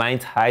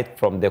slant height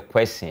from the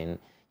question,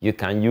 you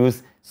can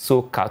use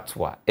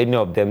SOHCAHTOA, any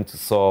of them, to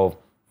solve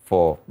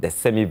for the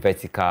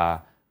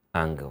semi-vertical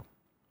angle.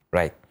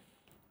 Right.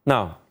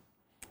 Now,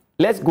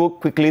 let's go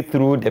quickly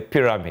through the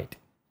pyramid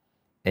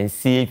and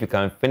see if we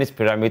can finish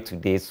pyramid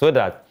today so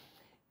that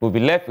we'll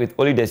be left with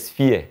only the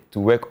sphere to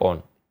work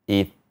on.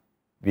 If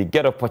we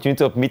get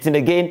opportunity of meeting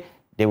again,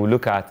 then we'll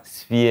look at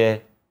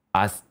sphere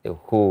as a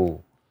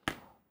whole.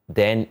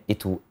 Then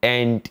it will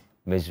end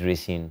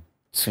mensuration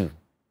 2.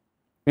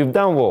 We've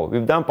done well.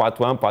 We've done part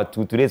 1, part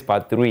 2. Today's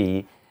part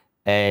 3.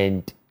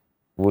 And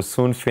we'll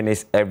soon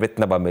finish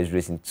everything about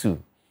mensuration 2.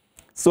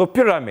 So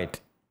pyramid.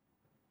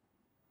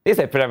 This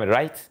is a pyramid,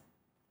 right?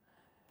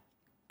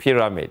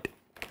 Pyramid.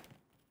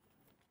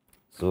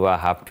 So I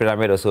have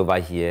pyramid also over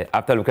here.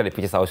 After looking at the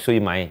pictures, I'll show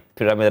you my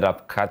pyramid that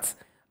I've cut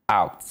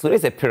out. So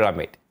this is a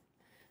pyramid.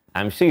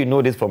 I'm sure you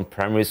know this from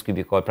primary school,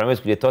 because primary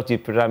school, they taught you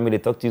pyramid, they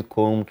taught you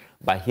cone,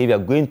 but here we are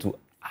going to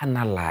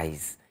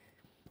analyze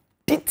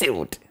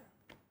detailed.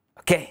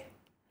 Okay?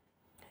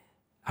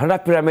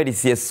 Another pyramid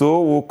is here.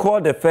 So we'll call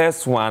the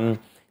first one,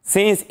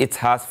 since it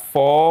has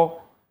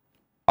 4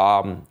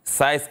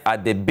 sides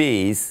at the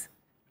base.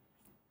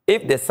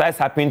 If the sides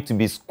happen to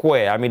be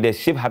square, I mean the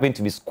shape happen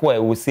to be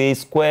square, we'll say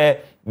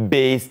square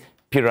base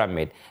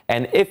pyramid.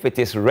 And if it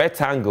is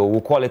rectangle,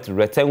 we'll call it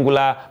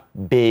rectangular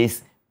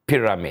base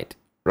pyramid.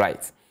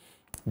 Right.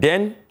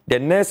 Then the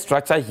next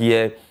structure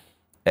here,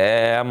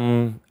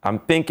 I'm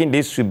thinking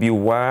this should be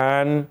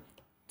 1,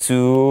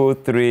 2,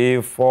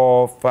 3,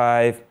 4,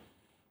 5,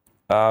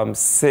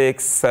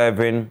 6,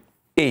 7,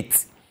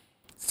 8.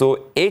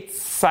 So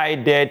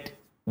 8-sided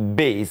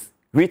base,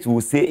 which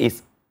we'll say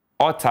is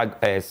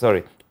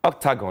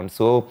octagon.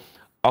 So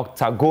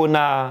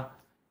octagonal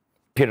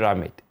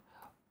pyramid.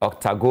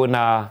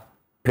 Octagonal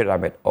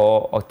pyramid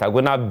or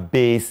octagonal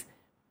base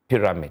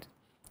pyramid.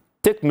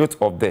 Take note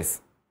of this.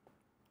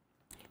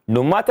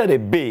 No matter the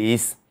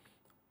base,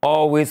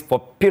 always for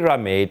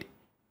pyramid,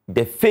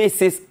 the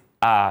faces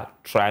are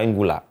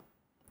triangular.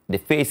 The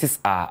faces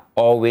are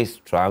always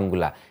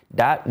triangular.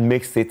 That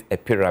makes it a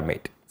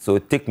pyramid. So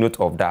take note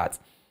of that.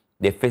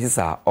 The faces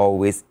are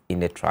always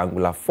in a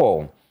triangular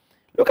form.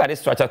 Look at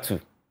this structure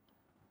too.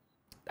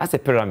 That's a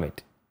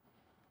pyramid.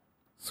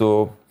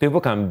 So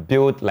people can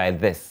build like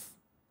this.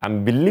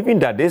 I'm believing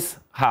that this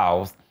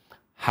house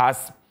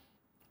has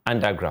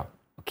underground.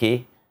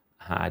 Okay,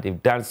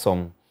 they've done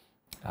some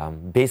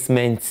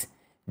basement.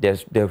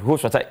 The whole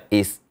structure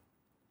is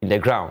in the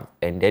ground,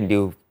 and then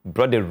they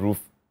brought the roof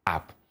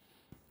up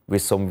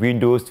with some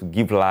windows to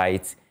give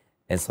light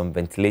and some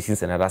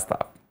ventilations and other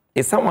stuff.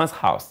 It's someone's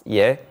house,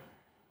 yeah.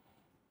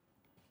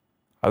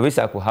 I wish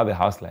I could have a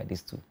house like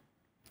this too.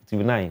 It would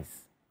be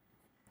nice.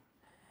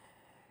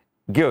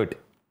 Good.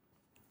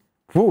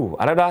 Ooh,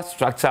 another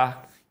structure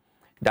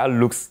that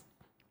looks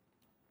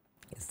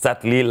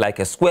exactly like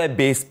a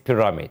square-based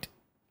pyramid.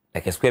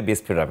 Like a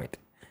square-based pyramid.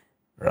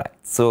 Right.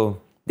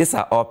 So these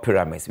are all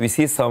pyramids. We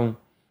see some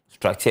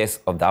structures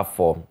of that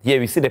form. Here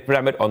we see the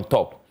pyramid on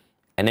top.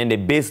 And then the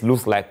base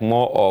looks like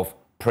more of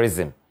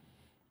prism.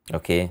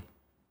 Okay.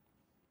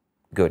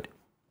 Good.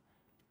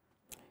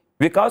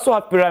 We can also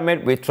have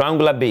pyramid with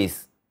triangular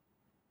base.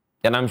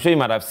 And I'm sure you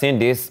might have seen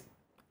this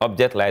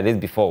object like this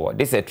before.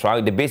 This is a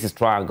triangle. The base is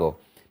triangle.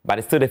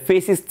 But still the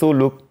faces still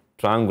look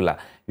triangular.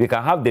 We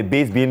can have the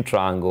base being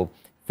triangle,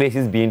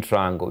 faces being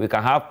triangle. We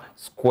can have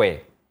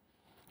square.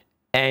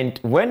 And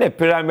when a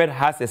pyramid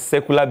has a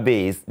circular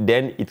base,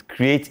 then it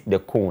creates the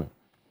cone.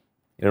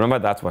 You remember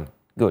that one?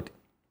 Good.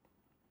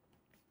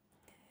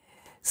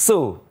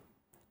 So,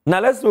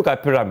 now let's look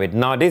at pyramid.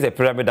 Now, there's a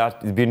pyramid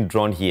that is being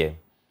drawn here.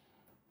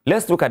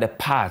 let's look at the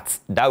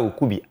parts that we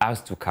could be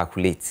asked to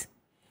calculate.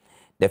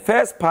 The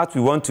first part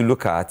we want to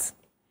look at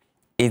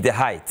is the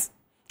height.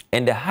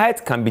 And the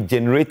height can be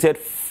generated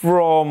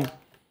from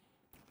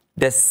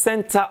the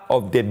center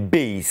of the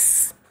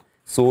base.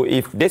 So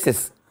if this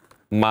is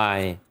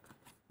my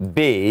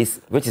base,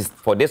 which is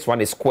for this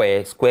one is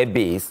square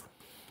base,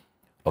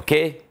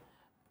 okay,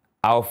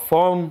 I'll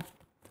form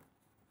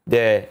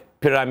the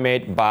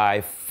pyramid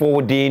by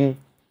folding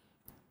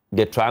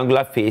the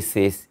triangular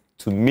faces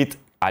to meet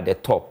at the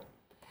top.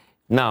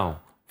 Now,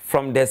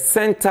 from the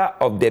center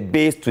of the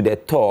base to the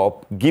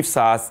top gives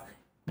us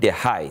the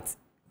height,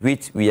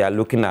 which we are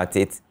looking at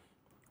it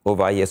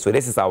over here. So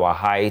this is our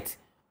height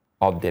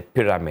of the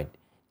pyramid,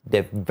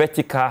 the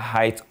vertical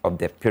height of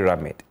the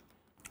pyramid,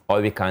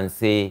 or we can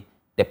say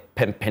the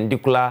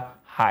perpendicular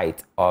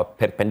height or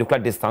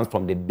perpendicular distance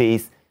from the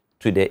base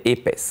to the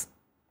apex.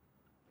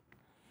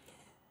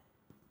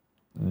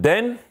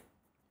 Then,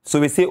 so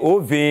we say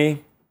OV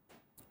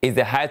is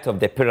the height of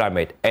the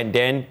pyramid, and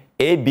then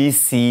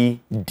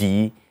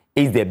ABCD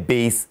is the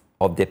base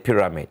of the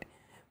pyramid.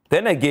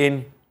 Then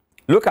again,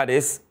 look at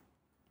this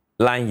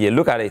line here.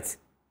 Look at it.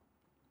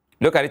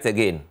 Look at it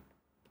again.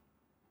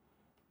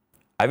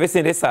 Have you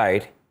seen this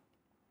side?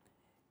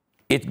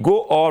 It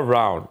go all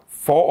round,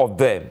 4 of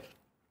them,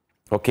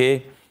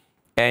 okay?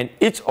 And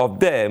each of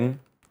them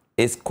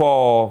is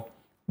called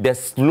the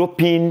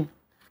sloping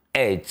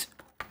edge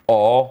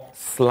or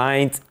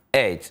slant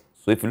edge.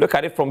 So if you look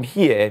at it from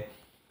here,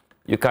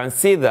 you can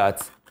see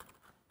that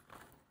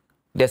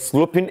the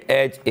sloping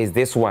edge is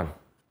this one.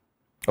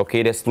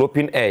 Okay, the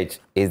sloping edge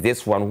is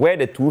this one. Where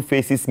the two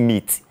faces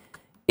meet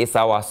is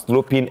our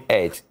sloping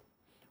edge.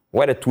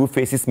 Where the two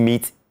faces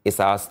meet is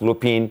our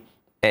sloping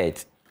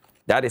edge.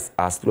 That is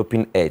our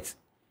sloping edge.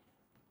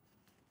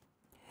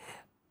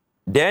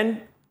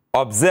 Then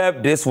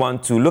observe this one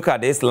too. Look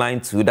at this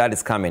line too that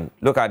is coming.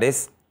 Look at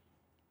this.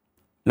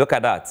 Look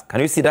at that.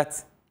 Can you see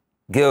that?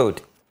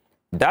 Good.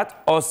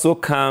 That also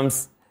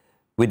comes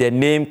with a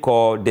name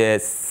called the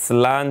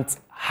slant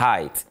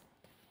height.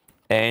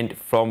 And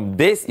from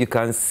this, you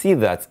can see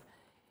that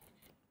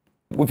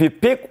if you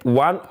pick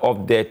one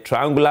of the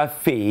triangular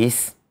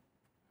face,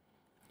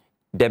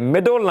 the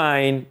middle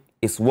line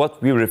is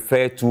what we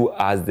refer to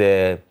as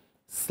the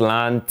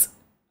slant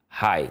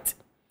height.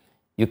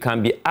 You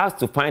can be asked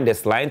to find the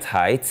slant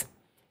height.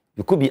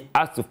 You could be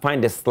asked to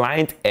find the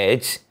slant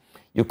edge.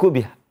 You could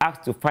be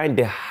asked to find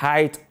the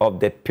height of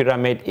the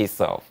pyramid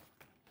itself.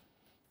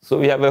 So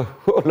we have a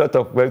whole lot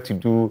of work to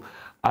do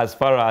as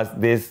far as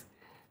this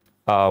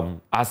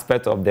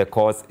aspect of the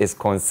course is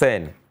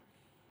concerned.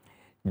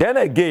 Then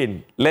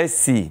again, let's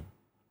see.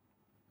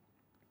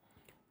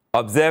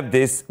 Observe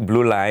this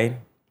blue line.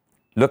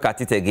 Look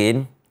at it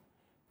again.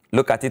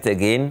 Look at it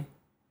again.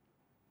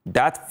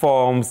 That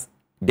forms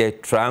the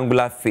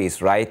triangular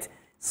face, right?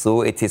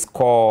 So it is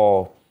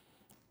called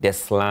the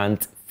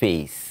slant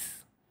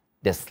face.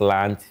 The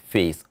slant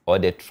face or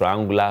the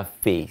triangular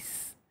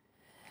face.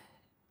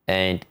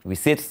 And we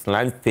say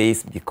slant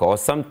face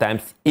because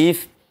sometimes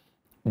if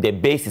the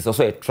base is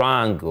also a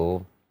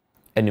triangle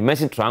and you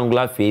mention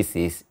triangular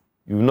faces,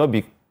 you will not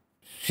be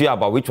sure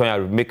about which one you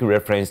are making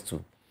reference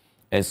to.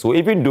 And so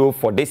even though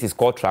for this is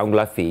called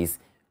triangular face,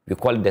 we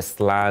call it the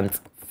slant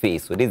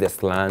face. So this is the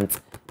slant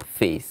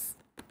face.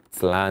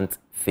 Slant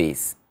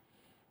face.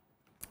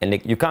 And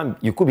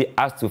you could be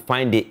asked to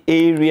find the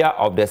area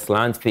of the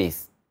slant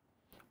face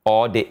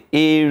or the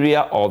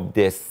area of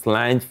the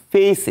slant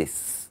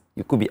faces.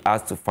 You could be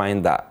asked to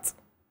find that.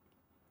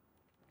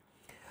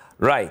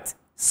 Right.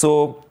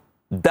 So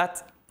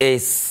that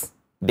is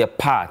the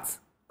part,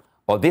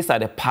 or these are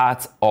the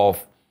parts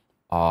of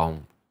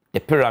the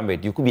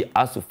pyramid. You could be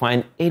asked to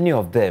find any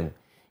of them.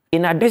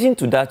 In addition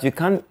to that, you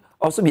can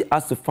also be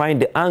asked to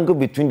find the angle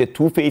between the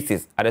two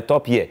faces at the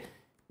top here.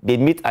 They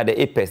meet at the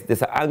apex.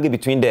 There's an angle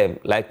between them,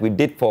 like we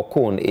did for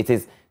cone. It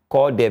is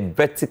called the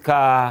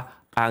vertical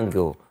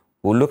angle.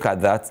 We'll look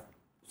at that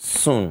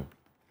soon.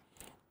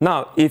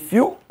 Now, if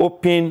you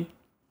open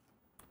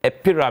a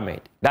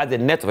pyramid, that's the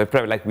net of a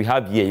pyramid like we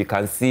have here, you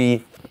can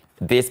see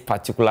this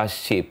particular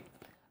shape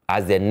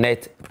as the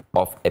net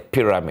of a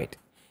pyramid.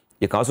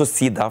 You can also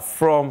see that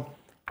from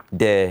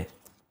the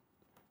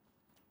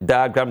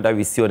diagram that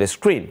we see on the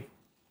screen.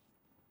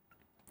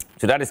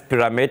 So that is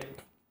pyramid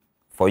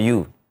for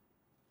you.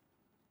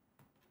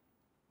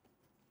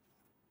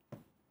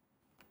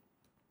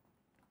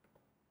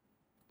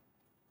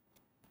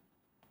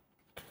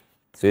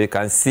 So you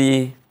can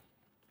see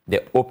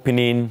the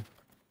opening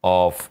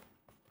of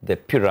the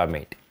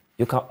pyramid.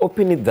 You can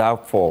open it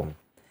that form.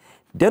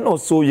 Then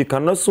also, you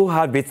can also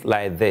have it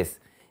like this.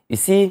 You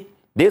see,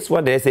 this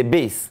one, there's a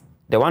base.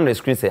 The one on the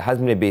screen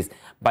has a base.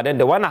 But then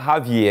the one I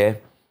have here,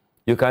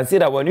 you can see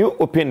that when you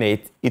open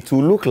it, it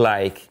will look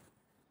like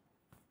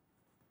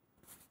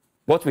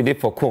what we did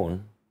for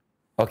cone.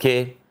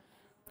 Okay?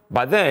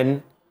 But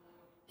then,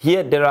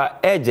 here there are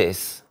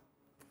edges.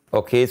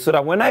 Okay? So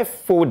that when I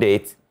fold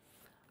it,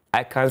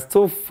 I can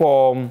still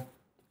form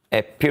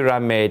a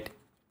pyramid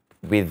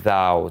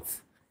without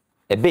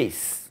a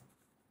base.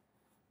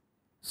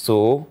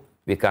 So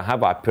we can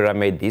have our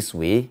pyramid this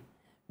way.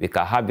 We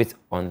can have it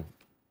on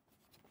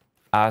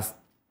as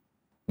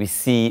we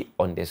see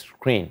on the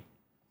screen.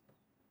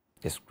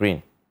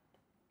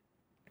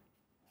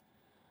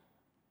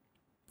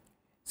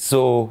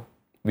 So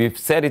we've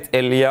said it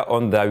earlier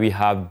on that we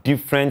have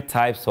different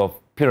types of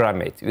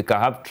pyramids. We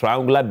can have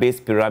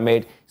triangular-based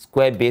pyramid,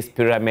 square-based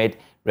pyramid,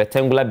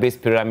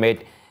 rectangular-based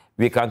pyramid.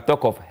 We can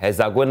talk of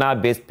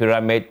hexagonal-based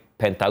pyramid,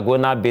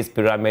 pentagonal-based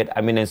pyramid,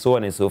 and so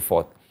on and so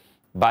forth.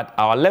 But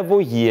our level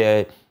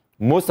here,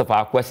 most of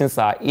our questions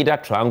are either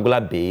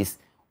triangular-based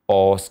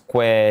or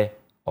square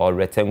or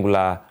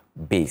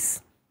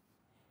rectangular-based.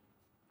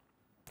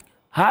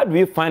 How do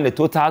we find the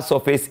total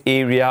surface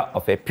area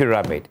of a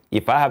pyramid?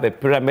 If I have a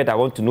pyramid, I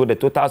want to know the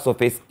total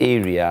surface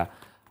area,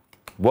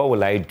 what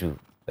will I do?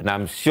 And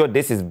I'm sure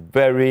this is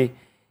very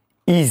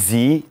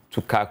easy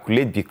to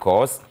calculate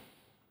because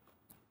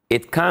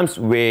it comes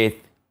with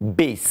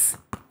base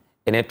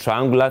and a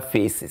triangular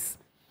faces.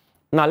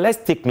 Now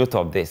let's take note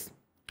of this.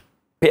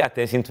 Pay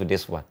attention to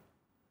this one.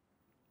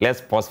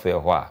 Let's pause for a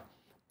while.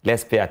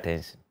 Let's pay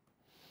attention.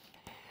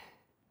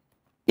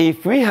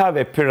 If we have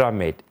a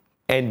pyramid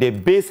and the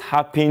base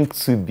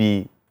happens to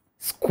be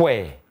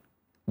square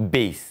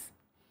base,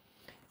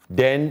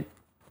 then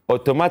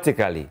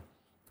automatically,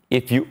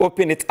 if you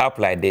open it up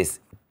like this,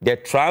 the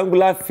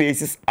triangular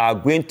faces are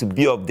going to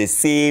be of the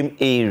same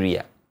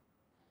area.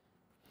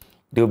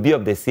 They'll be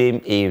of the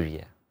same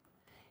area.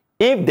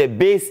 If the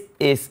base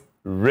is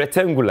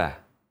rectangular,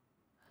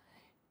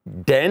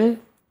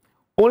 then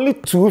only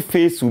two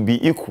faces will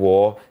be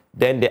equal,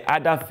 then the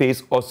other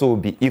face also will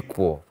be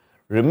equal.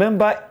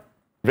 Remember,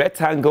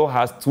 rectangle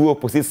has two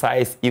opposite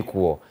sides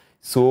equal.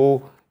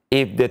 So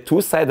if the two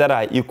sides that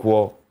are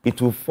equal,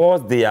 it will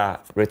force their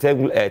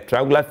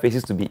triangular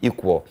faces to be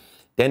equal.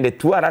 Then the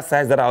two other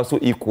sides that are also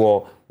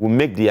equal will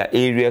make their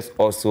areas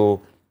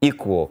also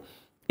equal.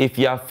 If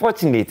you are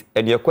fortunate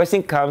and your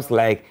question comes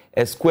like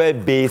a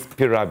square-based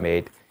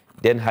pyramid,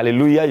 then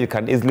hallelujah, you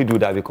can easily do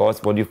that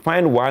because when you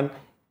find one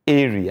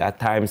area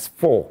times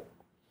 4,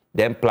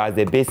 then plus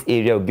the base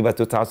area will give a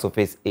total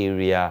surface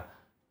area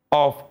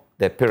of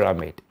the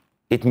pyramid.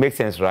 It makes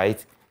sense,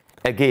 right?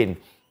 Again,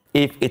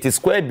 if it is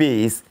square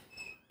base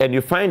and you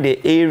find the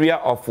area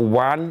of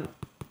one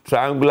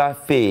triangular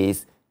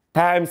face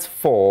times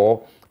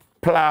 4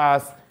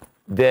 plus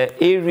the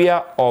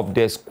area of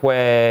the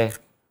square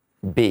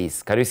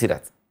base. Can you see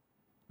that?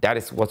 That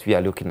is what we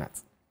are looking at.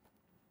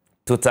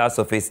 Total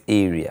surface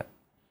area.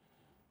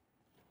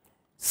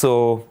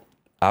 So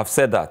I've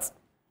said that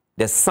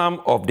the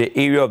sum of the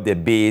area of the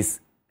base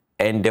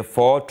and the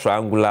 4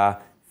 triangular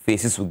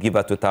faces will give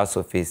a total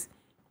surface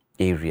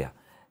area.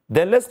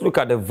 Then let's look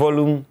at the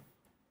volume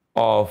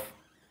of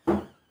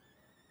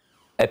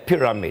a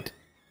pyramid.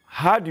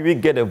 How do we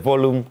get the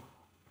volume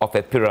of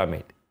a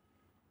pyramid?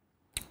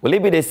 Will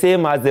it be the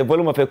same as the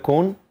volume of a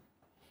cone?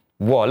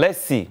 Well, let's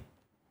see.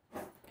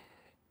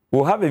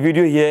 We'll have a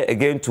video here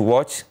again to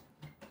watch,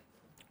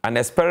 an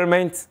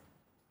experiment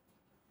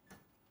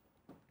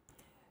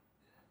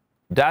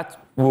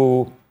that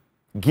will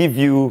give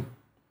you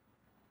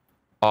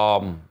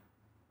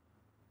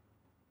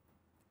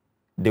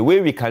the way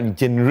we can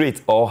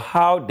generate or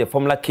how the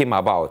formula came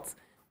about.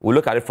 We'll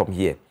look at it from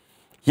here.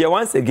 Here,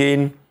 once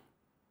again,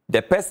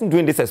 the person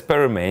doing this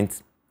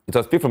experiment, it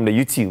was picked from the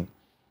YouTube,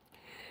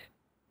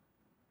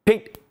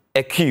 picked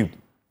a cube,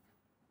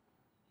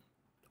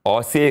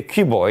 or say a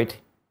cuboid,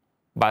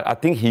 but I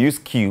think he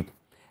used cube,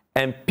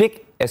 and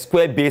picked a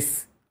square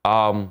base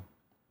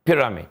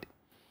pyramid.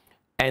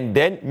 And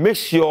then make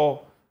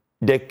sure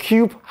the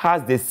cube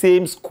has the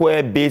same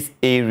square base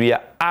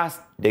area as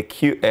the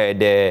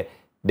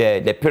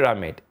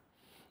pyramid.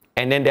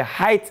 And then the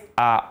heights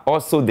are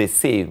also the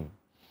same.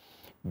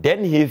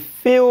 Then he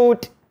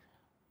filled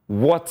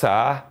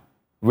water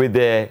with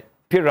the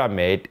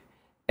pyramid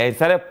and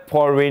started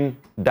pouring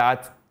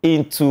that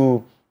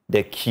into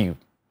the cube.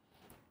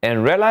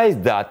 And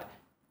realized that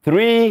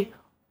 3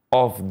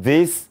 of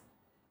these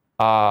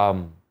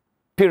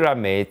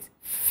pyramids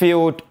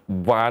filled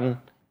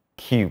 1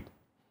 cube,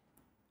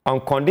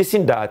 on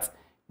condition that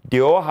they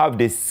all have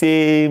the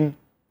same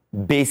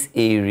base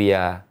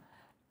area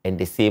and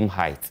the same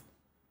height.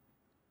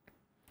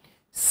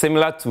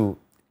 Similar to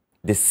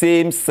the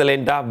same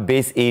cylinder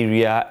base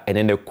area and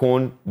then the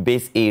cone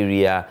base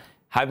area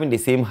having the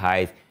same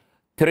height,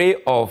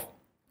 3 of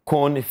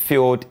cone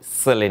filled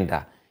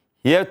cylinder.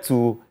 Here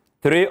too,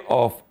 3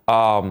 of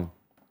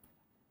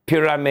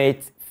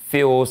pyramid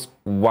fills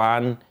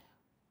 1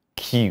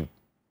 cube.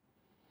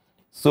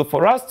 So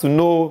for us to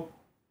know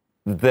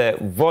the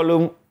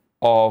volume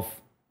of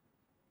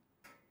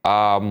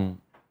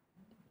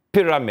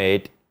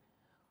pyramid,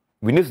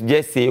 we need to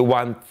just say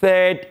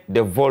 1/3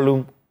 the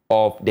volume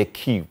of the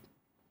cube,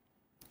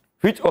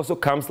 which also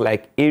comes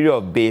like area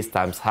of base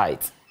times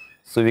height.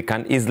 So we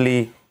can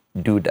easily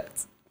do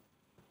that.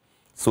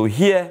 So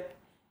here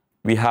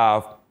we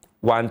have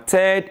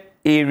 1/3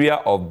 area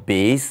of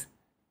base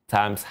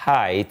times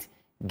height,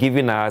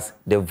 giving us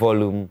the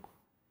volume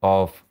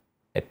of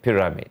a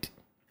pyramid.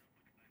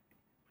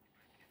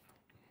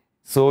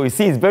 So you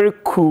see, it's very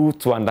cool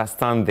to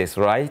understand this,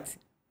 right?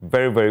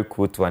 Very, very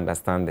cool to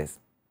understand this.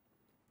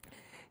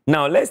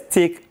 Now, let's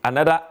take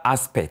another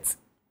aspect.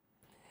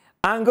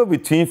 Angle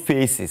between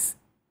faces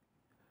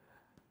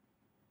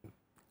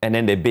and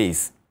then the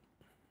base.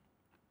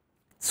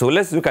 So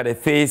let's look at the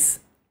face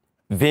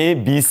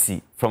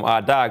VBC from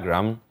our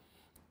diagram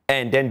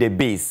and then the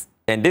base.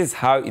 And this is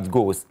how it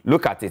goes.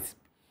 Look at it.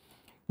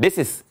 This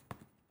is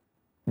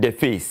the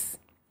face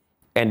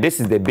and this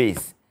is the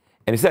base.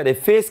 And you see that the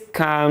face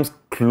comes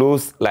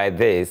close like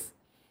this,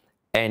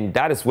 and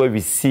that is where we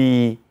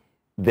see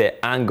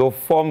the angle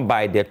formed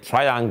by the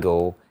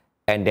triangle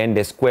and then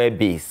the square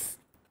base.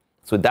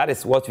 So that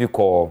is what we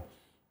call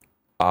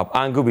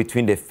angle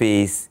between the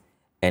face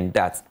and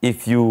that.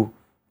 If you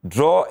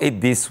draw it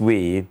this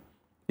way,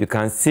 you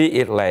can see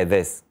it like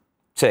this.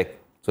 Check.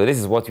 So this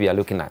is what we are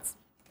looking at.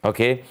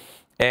 Okay?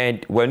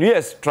 And when we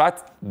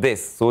extract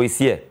this, so it's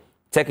here.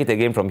 Check it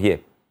again from here.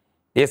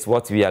 Here's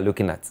what we are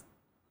looking at.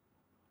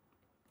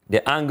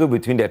 The angle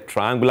between the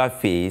triangular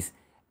face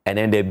and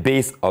then the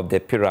base of the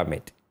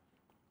pyramid.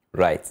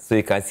 Right? So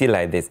you can see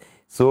like this.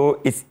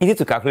 So it's easy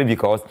to calculate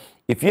because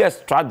if you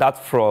extract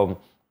that from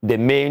the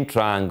main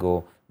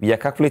triangle, we are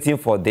calculating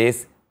for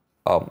this.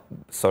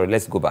 Sorry,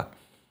 let's go back.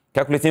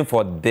 Calculating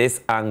for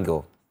this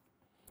angle.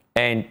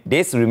 And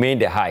this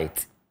remains the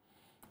height.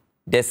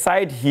 The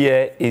side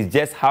here is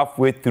just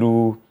halfway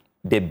through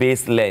the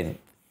base length.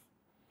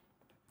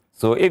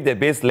 So if the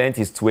base length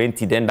is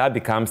 20, then that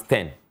becomes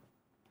 10,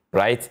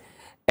 right?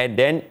 And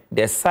then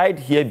the side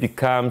here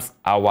becomes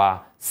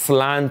our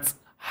slant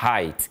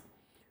height,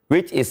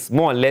 which is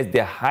more or less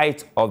the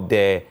height of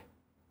the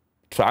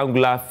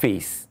triangular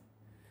face.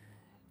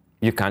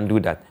 You can do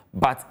that.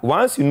 But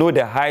once you know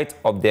the height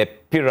of the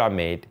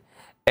pyramid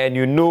and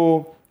you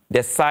know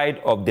the side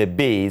of the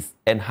base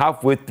and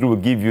halfway through will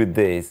give you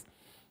this,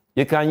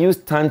 you can use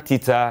tan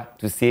theta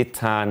to say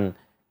tan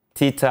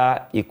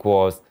theta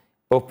equals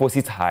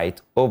opposite height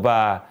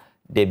over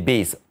the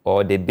base,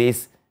 or the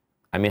base,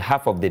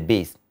 half of the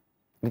base.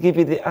 It give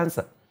you the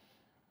answer.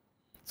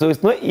 So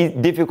it's not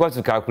difficult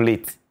to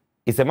calculate.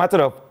 It's a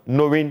matter of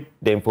knowing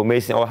the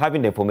information or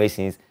having the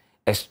information,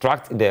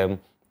 extract them,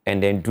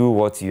 and then do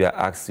what you are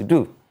asked to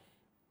do.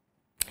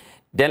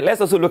 Then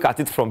let's also look at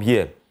it from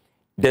here.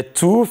 The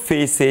two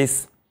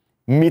faces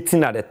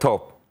meeting at the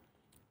top.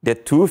 The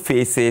two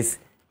faces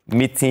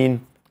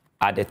meeting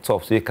at the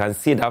top. So you can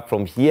see that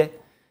from here.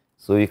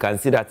 So you can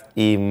see that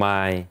in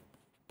my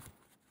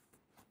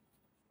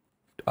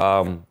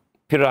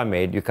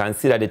pyramid, you can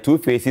see that the two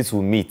faces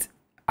will meet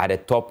at the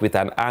top with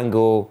an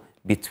angle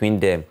between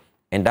them.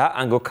 And that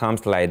angle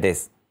comes like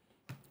this.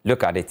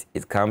 Look at it.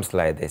 It comes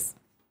like this.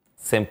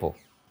 Simple.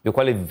 We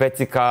call it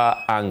vertical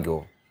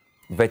angle.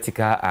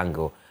 Vertical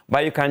angle.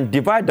 But you can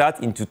divide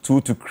that into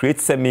two to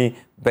create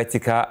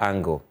semi-vertical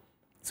angle.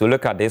 So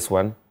look at this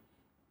one.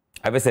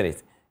 Have you seen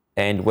it?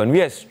 And when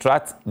we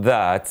extract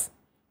that,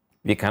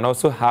 we can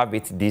also have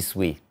it this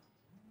way.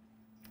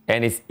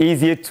 And it's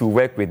easier to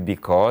work with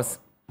because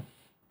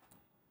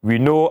we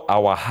know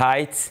our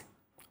height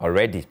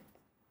already.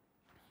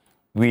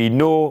 We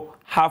know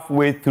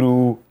halfway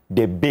through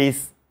the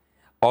base,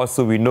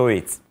 also we know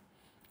it.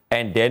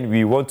 And then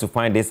we want to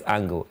find this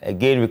angle.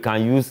 Again, we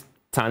can use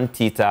tan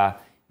theta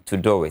to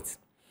do it.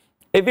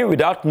 Even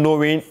without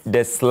knowing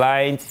the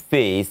slant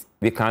face,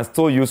 we can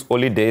still use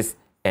only this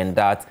and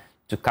that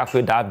to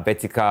calculate that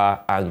vertical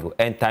angle.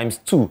 And times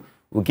 2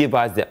 will give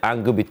us the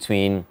angle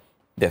between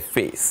the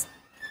face.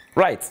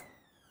 Right.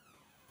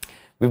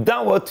 We've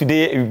done well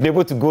today. We've been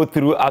able to go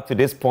through up to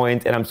this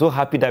point, and I'm so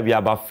happy that we are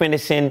about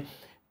finishing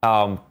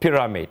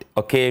pyramid.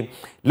 Okay,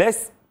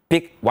 let's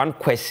pick one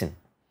question,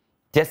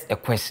 just a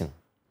question,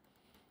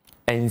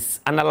 and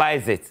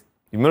analyze it.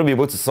 You may not be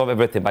able to solve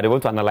everything, but I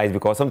want to analyze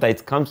because sometimes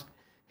it comes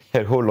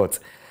a whole lot.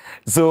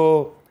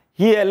 So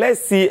here,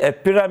 let's see a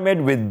pyramid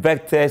with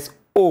vectors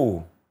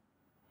O.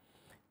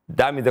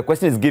 That means the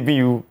question is giving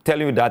you,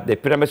 telling you that the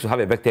pyramid should have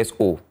a vectors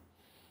O.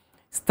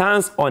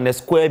 Stands on a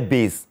square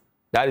base.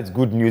 That is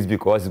good news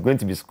because it's going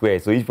to be square.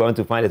 So if you want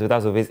to find the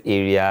total surface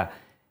area,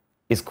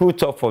 it's cool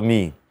talk for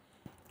me.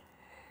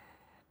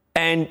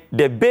 And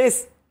the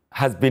base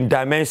has been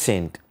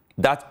dimensioned.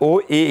 That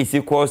OA is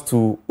equals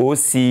to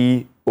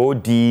OC,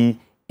 OD,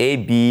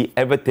 AB,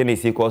 everything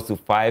is equals to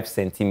 5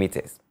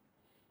 centimeters.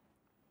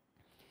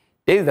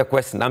 This is the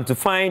question. I'm to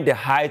find the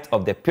height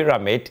of the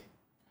pyramid,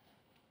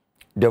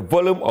 the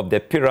volume of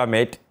the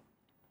pyramid,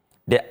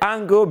 the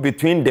angle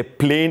between the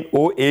plane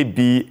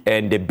OAB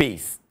and the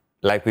base,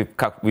 like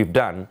we've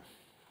done,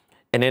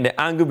 and then the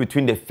angle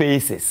between the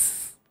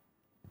faces.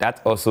 That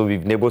also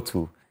we've been able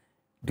to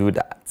do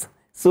that.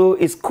 So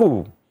it's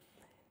cool.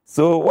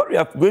 So what we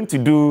are going to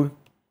do,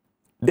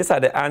 these are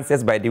the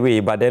answers, by the way,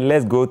 but then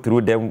let's go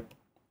through them.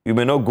 You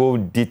may not go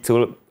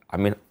detail,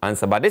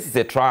 answer, but this is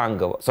a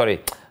triangle,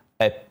 sorry,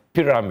 a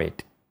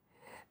pyramid.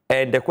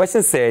 And the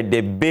question said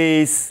the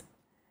base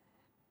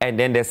and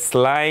then the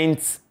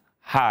slant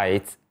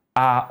height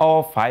are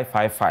all 5,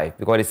 5, 5,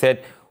 because it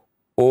said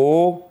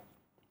O,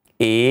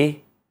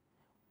 A,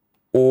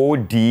 O,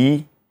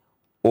 D,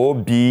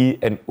 OB,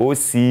 and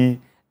OC,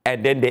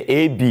 and then the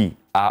AB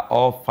are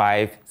all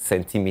 5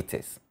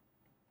 centimeters.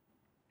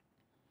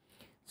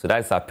 So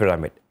that's our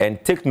pyramid.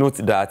 And take note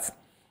that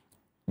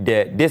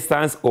the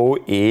distance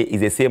OA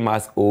is the same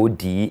as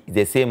OD, is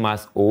the same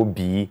as OB,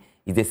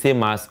 is the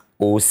same as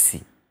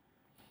OC.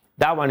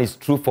 That one is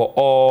true for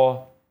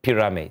all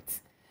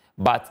pyramids.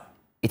 But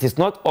it is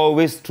not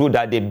always true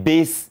that the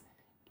base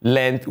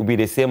length will be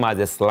the same as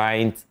the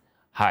slant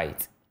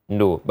height.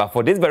 No. But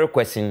for this very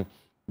question,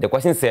 the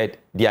question said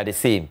they are the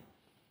same.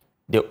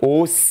 The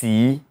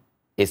OC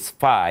is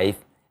 5,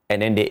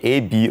 and then the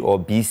AB or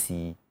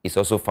BC is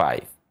also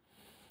 5.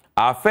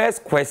 Our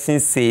first question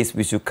says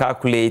we should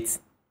calculate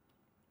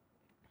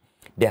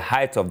the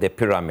height of the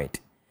pyramid.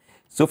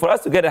 So for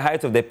us to get the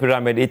height of the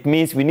pyramid, it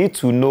means we need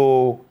to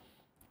know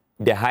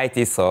the height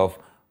itself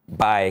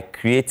by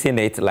creating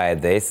it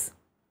like this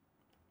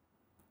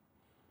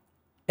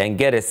and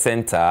get a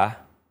center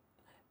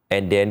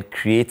and then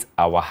create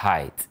our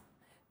height.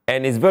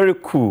 And it's very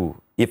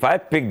cool. If I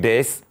pick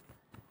this,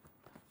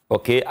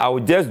 okay, I will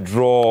just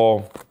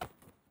draw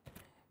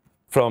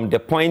from the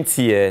point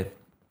here,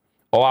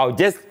 or I'll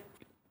just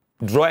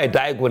draw a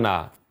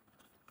diagonal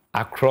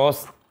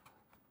across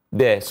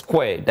the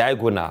square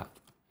diagonal.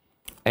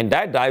 And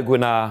that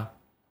diagonal,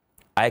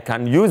 I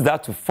can use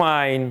that to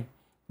find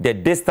the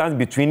distance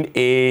between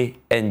A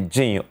and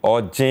G,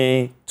 or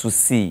J to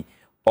C,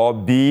 or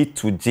B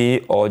to J,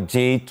 or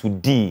J to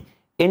D.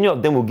 Any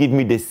of them will give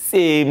me the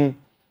same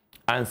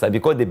answer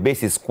because the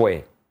base is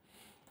square.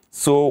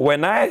 So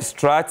when I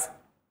extract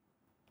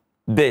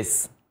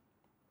this,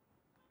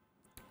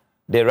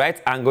 the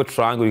right angle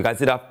triangle, you can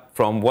see that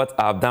from what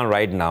I've done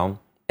right now.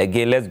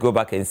 Again, let's go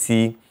back and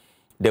see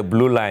the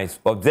blue lines.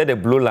 Observe the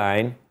blue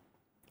line,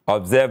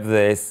 observe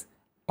this,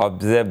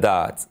 observe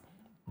that.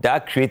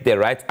 That creates the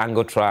right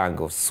angle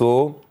triangle.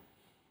 So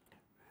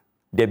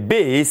the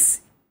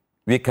base,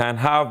 we can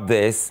have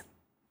this,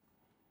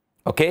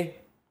 okay?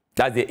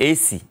 That's the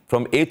AC,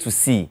 from A to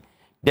C.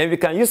 Then we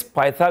can use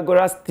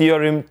Pythagoras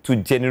theorem to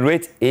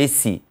generate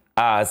AC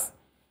as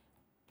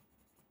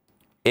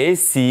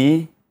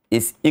AC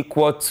is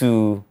equal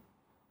to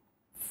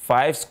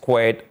 5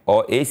 squared,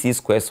 or AC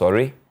squared,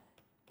 sorry,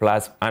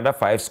 plus under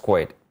 5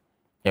 squared.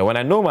 And when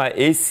I know my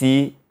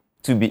AC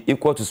to be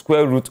equal to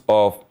square root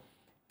of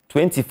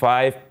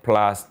 25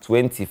 plus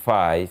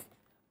 25,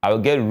 I will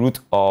get root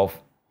of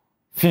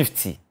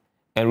 50.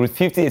 And root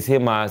 50 is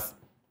same as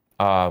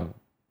 5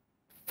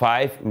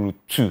 root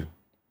 2.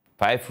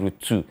 5 root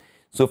 2.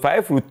 So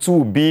 5 root 2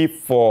 will be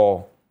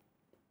for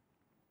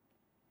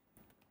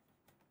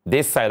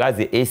this side, that's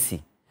the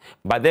AC.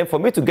 But then for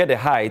me to get the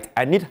height,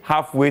 I need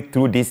halfway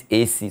through this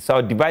AC. So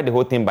I'll divide the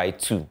whole thing by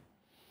 2.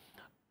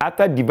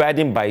 After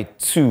dividing by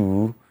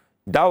 2,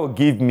 that will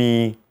give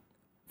me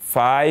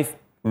 5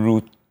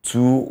 root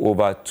 2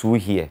 over 2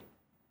 here.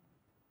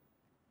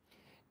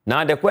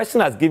 Now the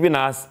question has given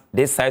us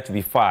this side to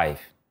be 5.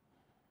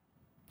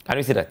 Can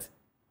you see that?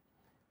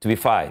 To be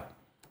 5.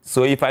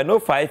 So if I know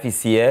 5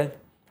 is here,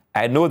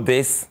 I know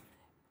this,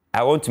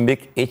 I want to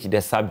make H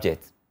the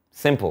subject.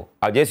 Simple.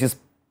 I'll just use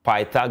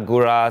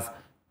Pythagoras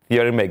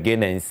theorem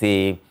again and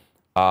say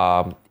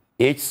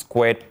H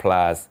squared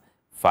plus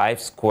 5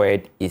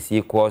 squared is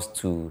equals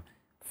to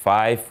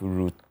 5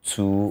 root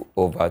 2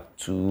 over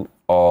 2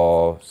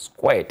 all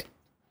squared.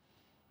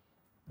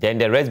 Then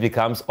the rest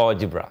becomes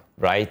algebra,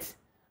 right?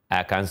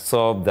 I can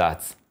solve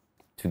that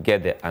to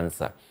get the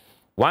answer.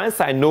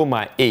 Once I know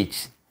my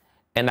H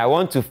and I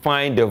want to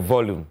find the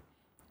volume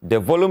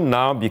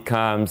now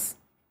becomes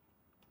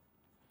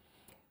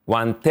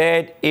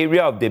 1/3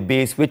 area of the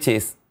base, which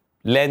is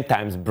length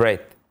times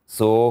breadth.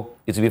 So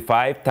it will be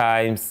 5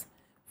 times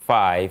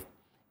 5,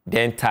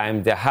 then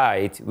times the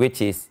height,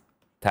 which is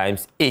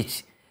times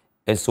H.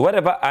 And so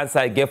whatever answer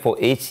I get for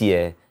H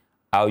here,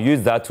 I'll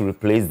use that to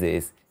replace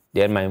this,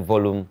 then my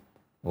volume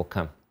will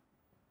come.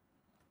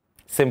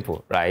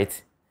 Simple,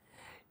 right?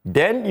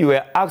 Then you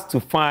were asked to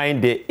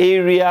find the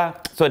area,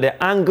 so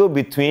the angle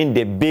between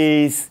the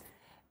base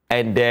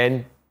and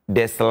then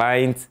the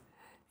slant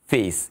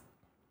face.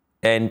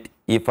 And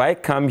if I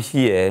come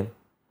here,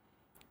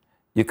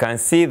 you can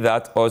see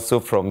that also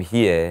from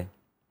here.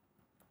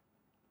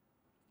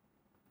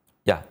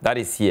 Yeah, that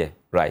is here.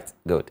 Right,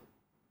 good.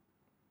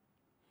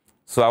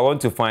 So I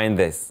want to find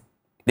this.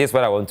 This is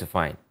what I want to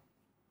find.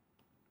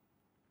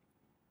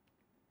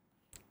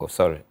 Oh,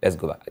 sorry, let's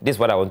go back. This is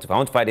what I want to find. I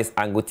want to find this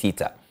angle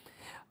theta.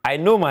 I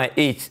know my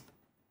H.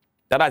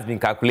 That has been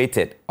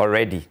calculated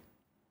already.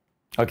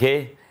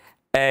 Okay?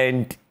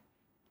 And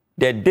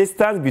the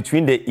distance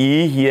between the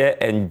E here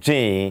and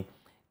J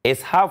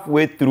is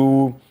halfway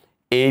through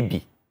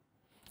AB.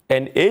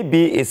 And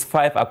AB is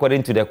 5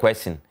 according to the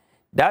question.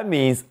 That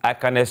means I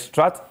can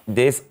extract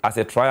this as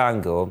a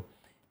triangle.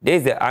 This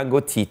is the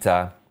angle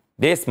theta.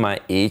 This is my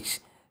H.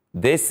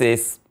 This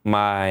is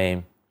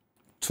my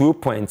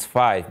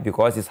 2.5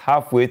 because it's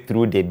halfway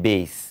through the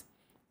base,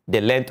 the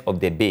length of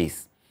the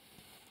base.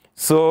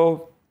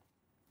 So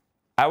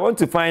I want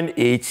to find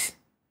H.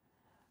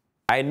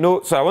 I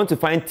want to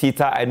find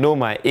theta. I know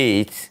my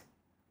H.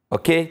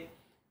 Okay?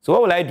 So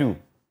what will I do?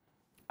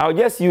 I'll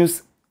just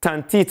use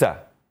tan theta.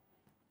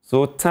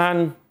 So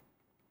tan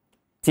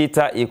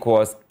theta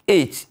equals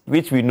h,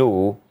 which we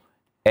know,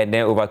 and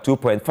then over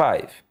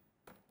 2.5.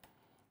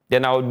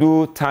 Then I'll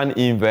do tan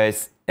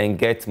inverse and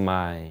get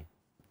my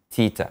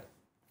theta.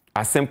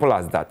 As simple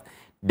as that.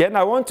 Then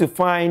I want to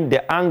find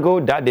the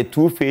angle that the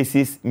two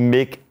faces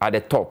make at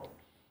the top.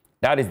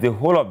 That is the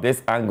whole of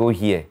this angle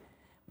here.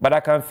 But I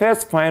can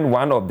first find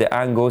one of the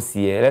angles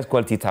here. Let's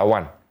call it theta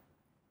 1.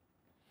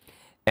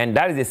 And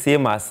that is the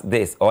same as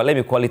this, or let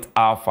me call it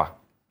alpha.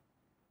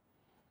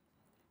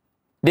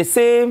 The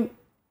same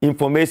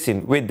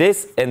information with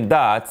this and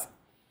that,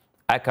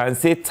 I can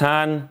say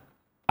tan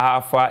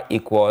alpha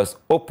equals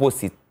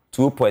opposite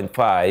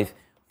 2.5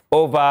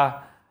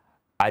 over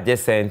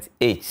adjacent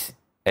h.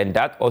 And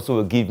that also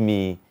will give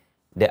me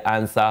the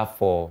answer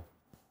for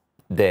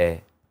the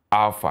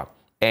alpha.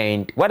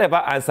 And whatever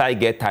answer I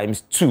get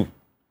times 2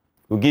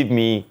 will give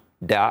me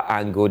the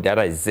angle that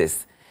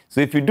exists. So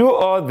if you do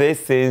all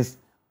these things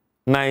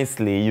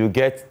nicely, you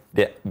get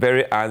the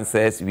very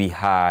answers we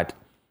had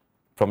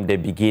from the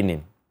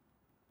beginning.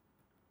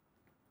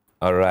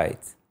 All right.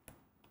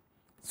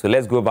 So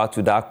let's go back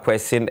to that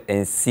question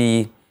and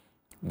see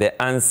the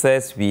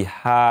answers we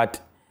had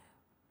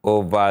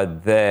over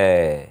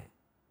there.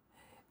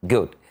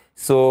 Good.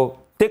 So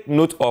take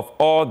note of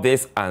all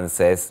these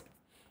answers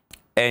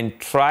and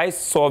try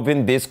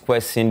solving this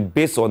question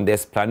based on the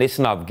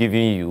explanation I've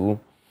given you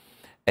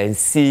and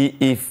see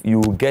if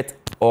you get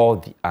all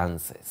the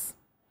answers.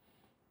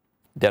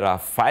 There are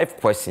 5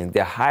 questions.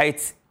 The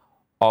height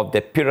of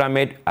the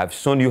pyramid, I've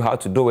shown you how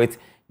to do it.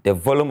 The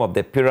volume of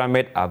the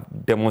pyramid, I've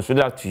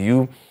demonstrated that to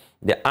you.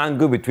 The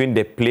angle between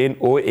the plane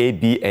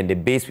OAB and the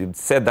base, we've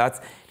said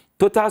that.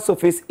 Total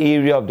surface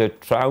area of the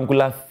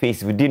triangular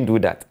face, we didn't do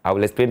that. I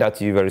will explain that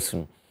to you very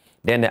soon.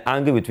 Then the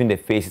angle between the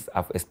faces,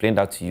 I've explained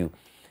that to you.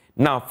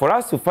 Now, for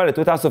us to find the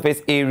total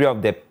surface area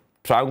of the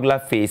triangular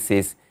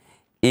faces,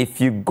 if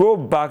you go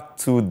back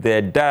to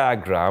the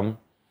diagram,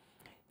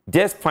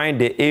 just find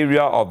the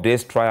area of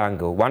this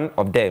triangle, one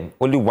of them,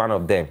 only one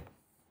of them.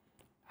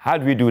 How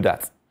do we do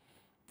that?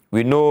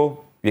 We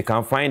know we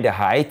can find the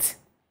height,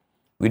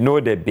 we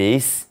know the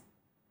base,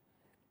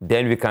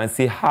 then we can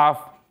see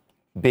half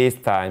base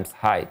times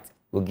height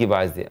will give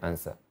us the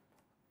answer.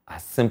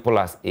 As simple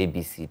as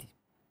ABCD.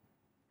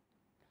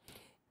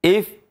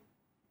 If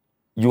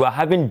you are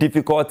having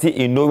difficulty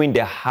in knowing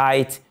the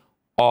height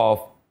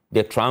of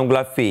the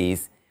triangular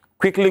face,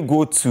 quickly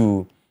go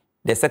to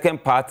the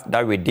second part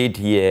that we did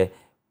here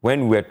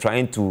when we were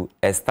trying to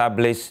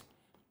establish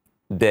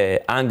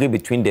the angle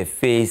between the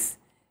face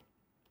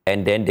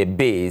and then the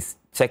base.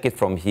 Check it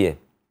from here.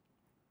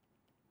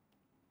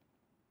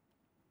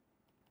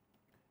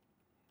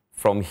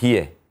 From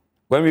here,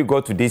 when we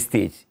go to this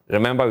stage,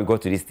 remember we go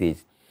to this stage.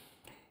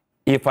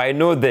 If I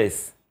know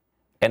this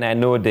and I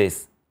know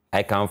this,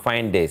 I can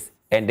find this.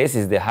 And this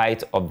is the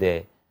height of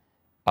the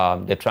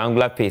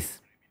triangular face.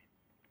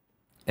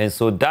 And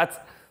so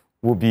that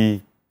will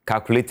be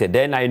calculated.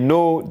 Then I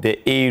know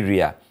the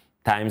area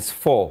times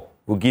 4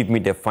 will give me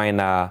the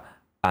final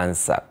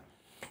answer.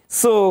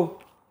 So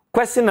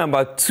question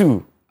number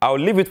 2, I'll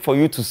leave it for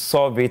you to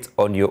solve it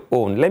on your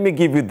own. Let me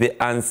give you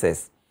the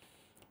answers.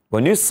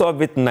 When you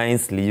solve it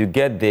nicely, you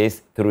get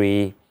these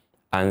 3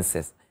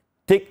 answers.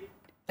 Take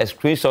a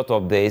screenshot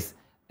of this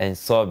and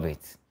solve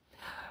it.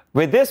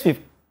 With this, we've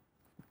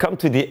come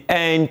to the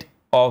end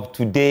of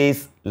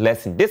today's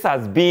lesson. This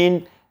has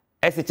been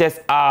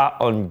SHSR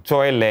on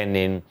Joy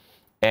Learning,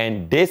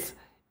 and this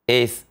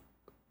is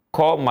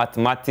Core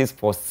Mathematics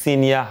for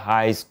Senior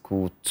High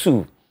School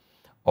 2,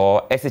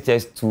 or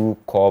SHS 2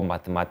 Core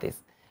Mathematics.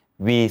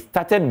 We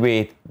started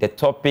with the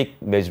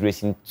topic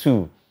Mensuration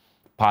 2.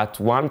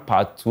 Part 1,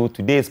 Part 2,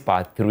 today is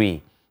Part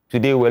 3.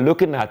 Today we're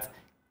looking at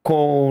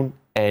cone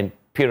and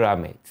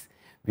pyramids.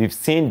 We've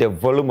seen the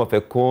volume of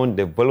a cone,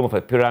 the volume of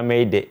a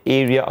pyramid, the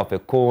area of a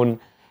cone,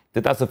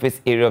 total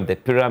surface area of the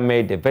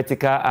pyramid, the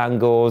vertical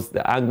angles,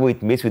 the angle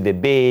it makes with the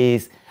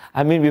base.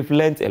 I mean, we've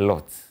learned a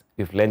lot.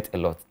 We've learned a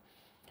lot.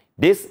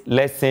 This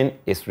lesson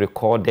is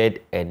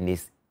recorded and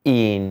is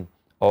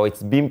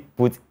it's being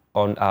put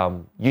on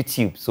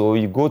YouTube. So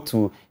you go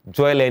to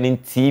Joy Learning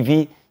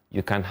TV,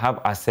 you can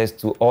have access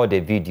to all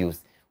the videos.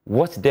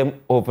 Watch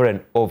them over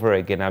and over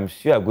again. I'm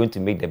sure you're going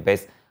to make the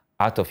best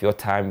out of your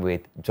time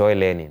with Joy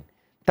Learning.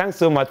 Thanks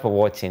so much for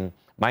watching.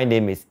 My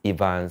name is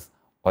Evans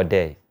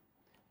Ode.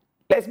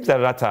 Let's meet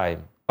another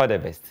time. All the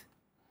best.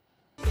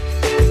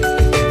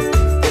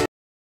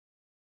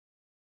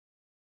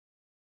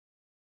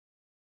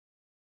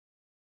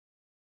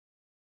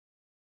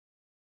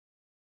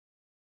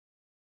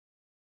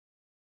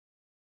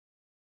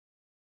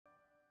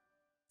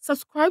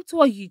 Subscribe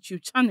to our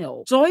YouTube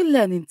channel, Joy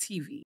Learning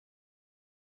TV.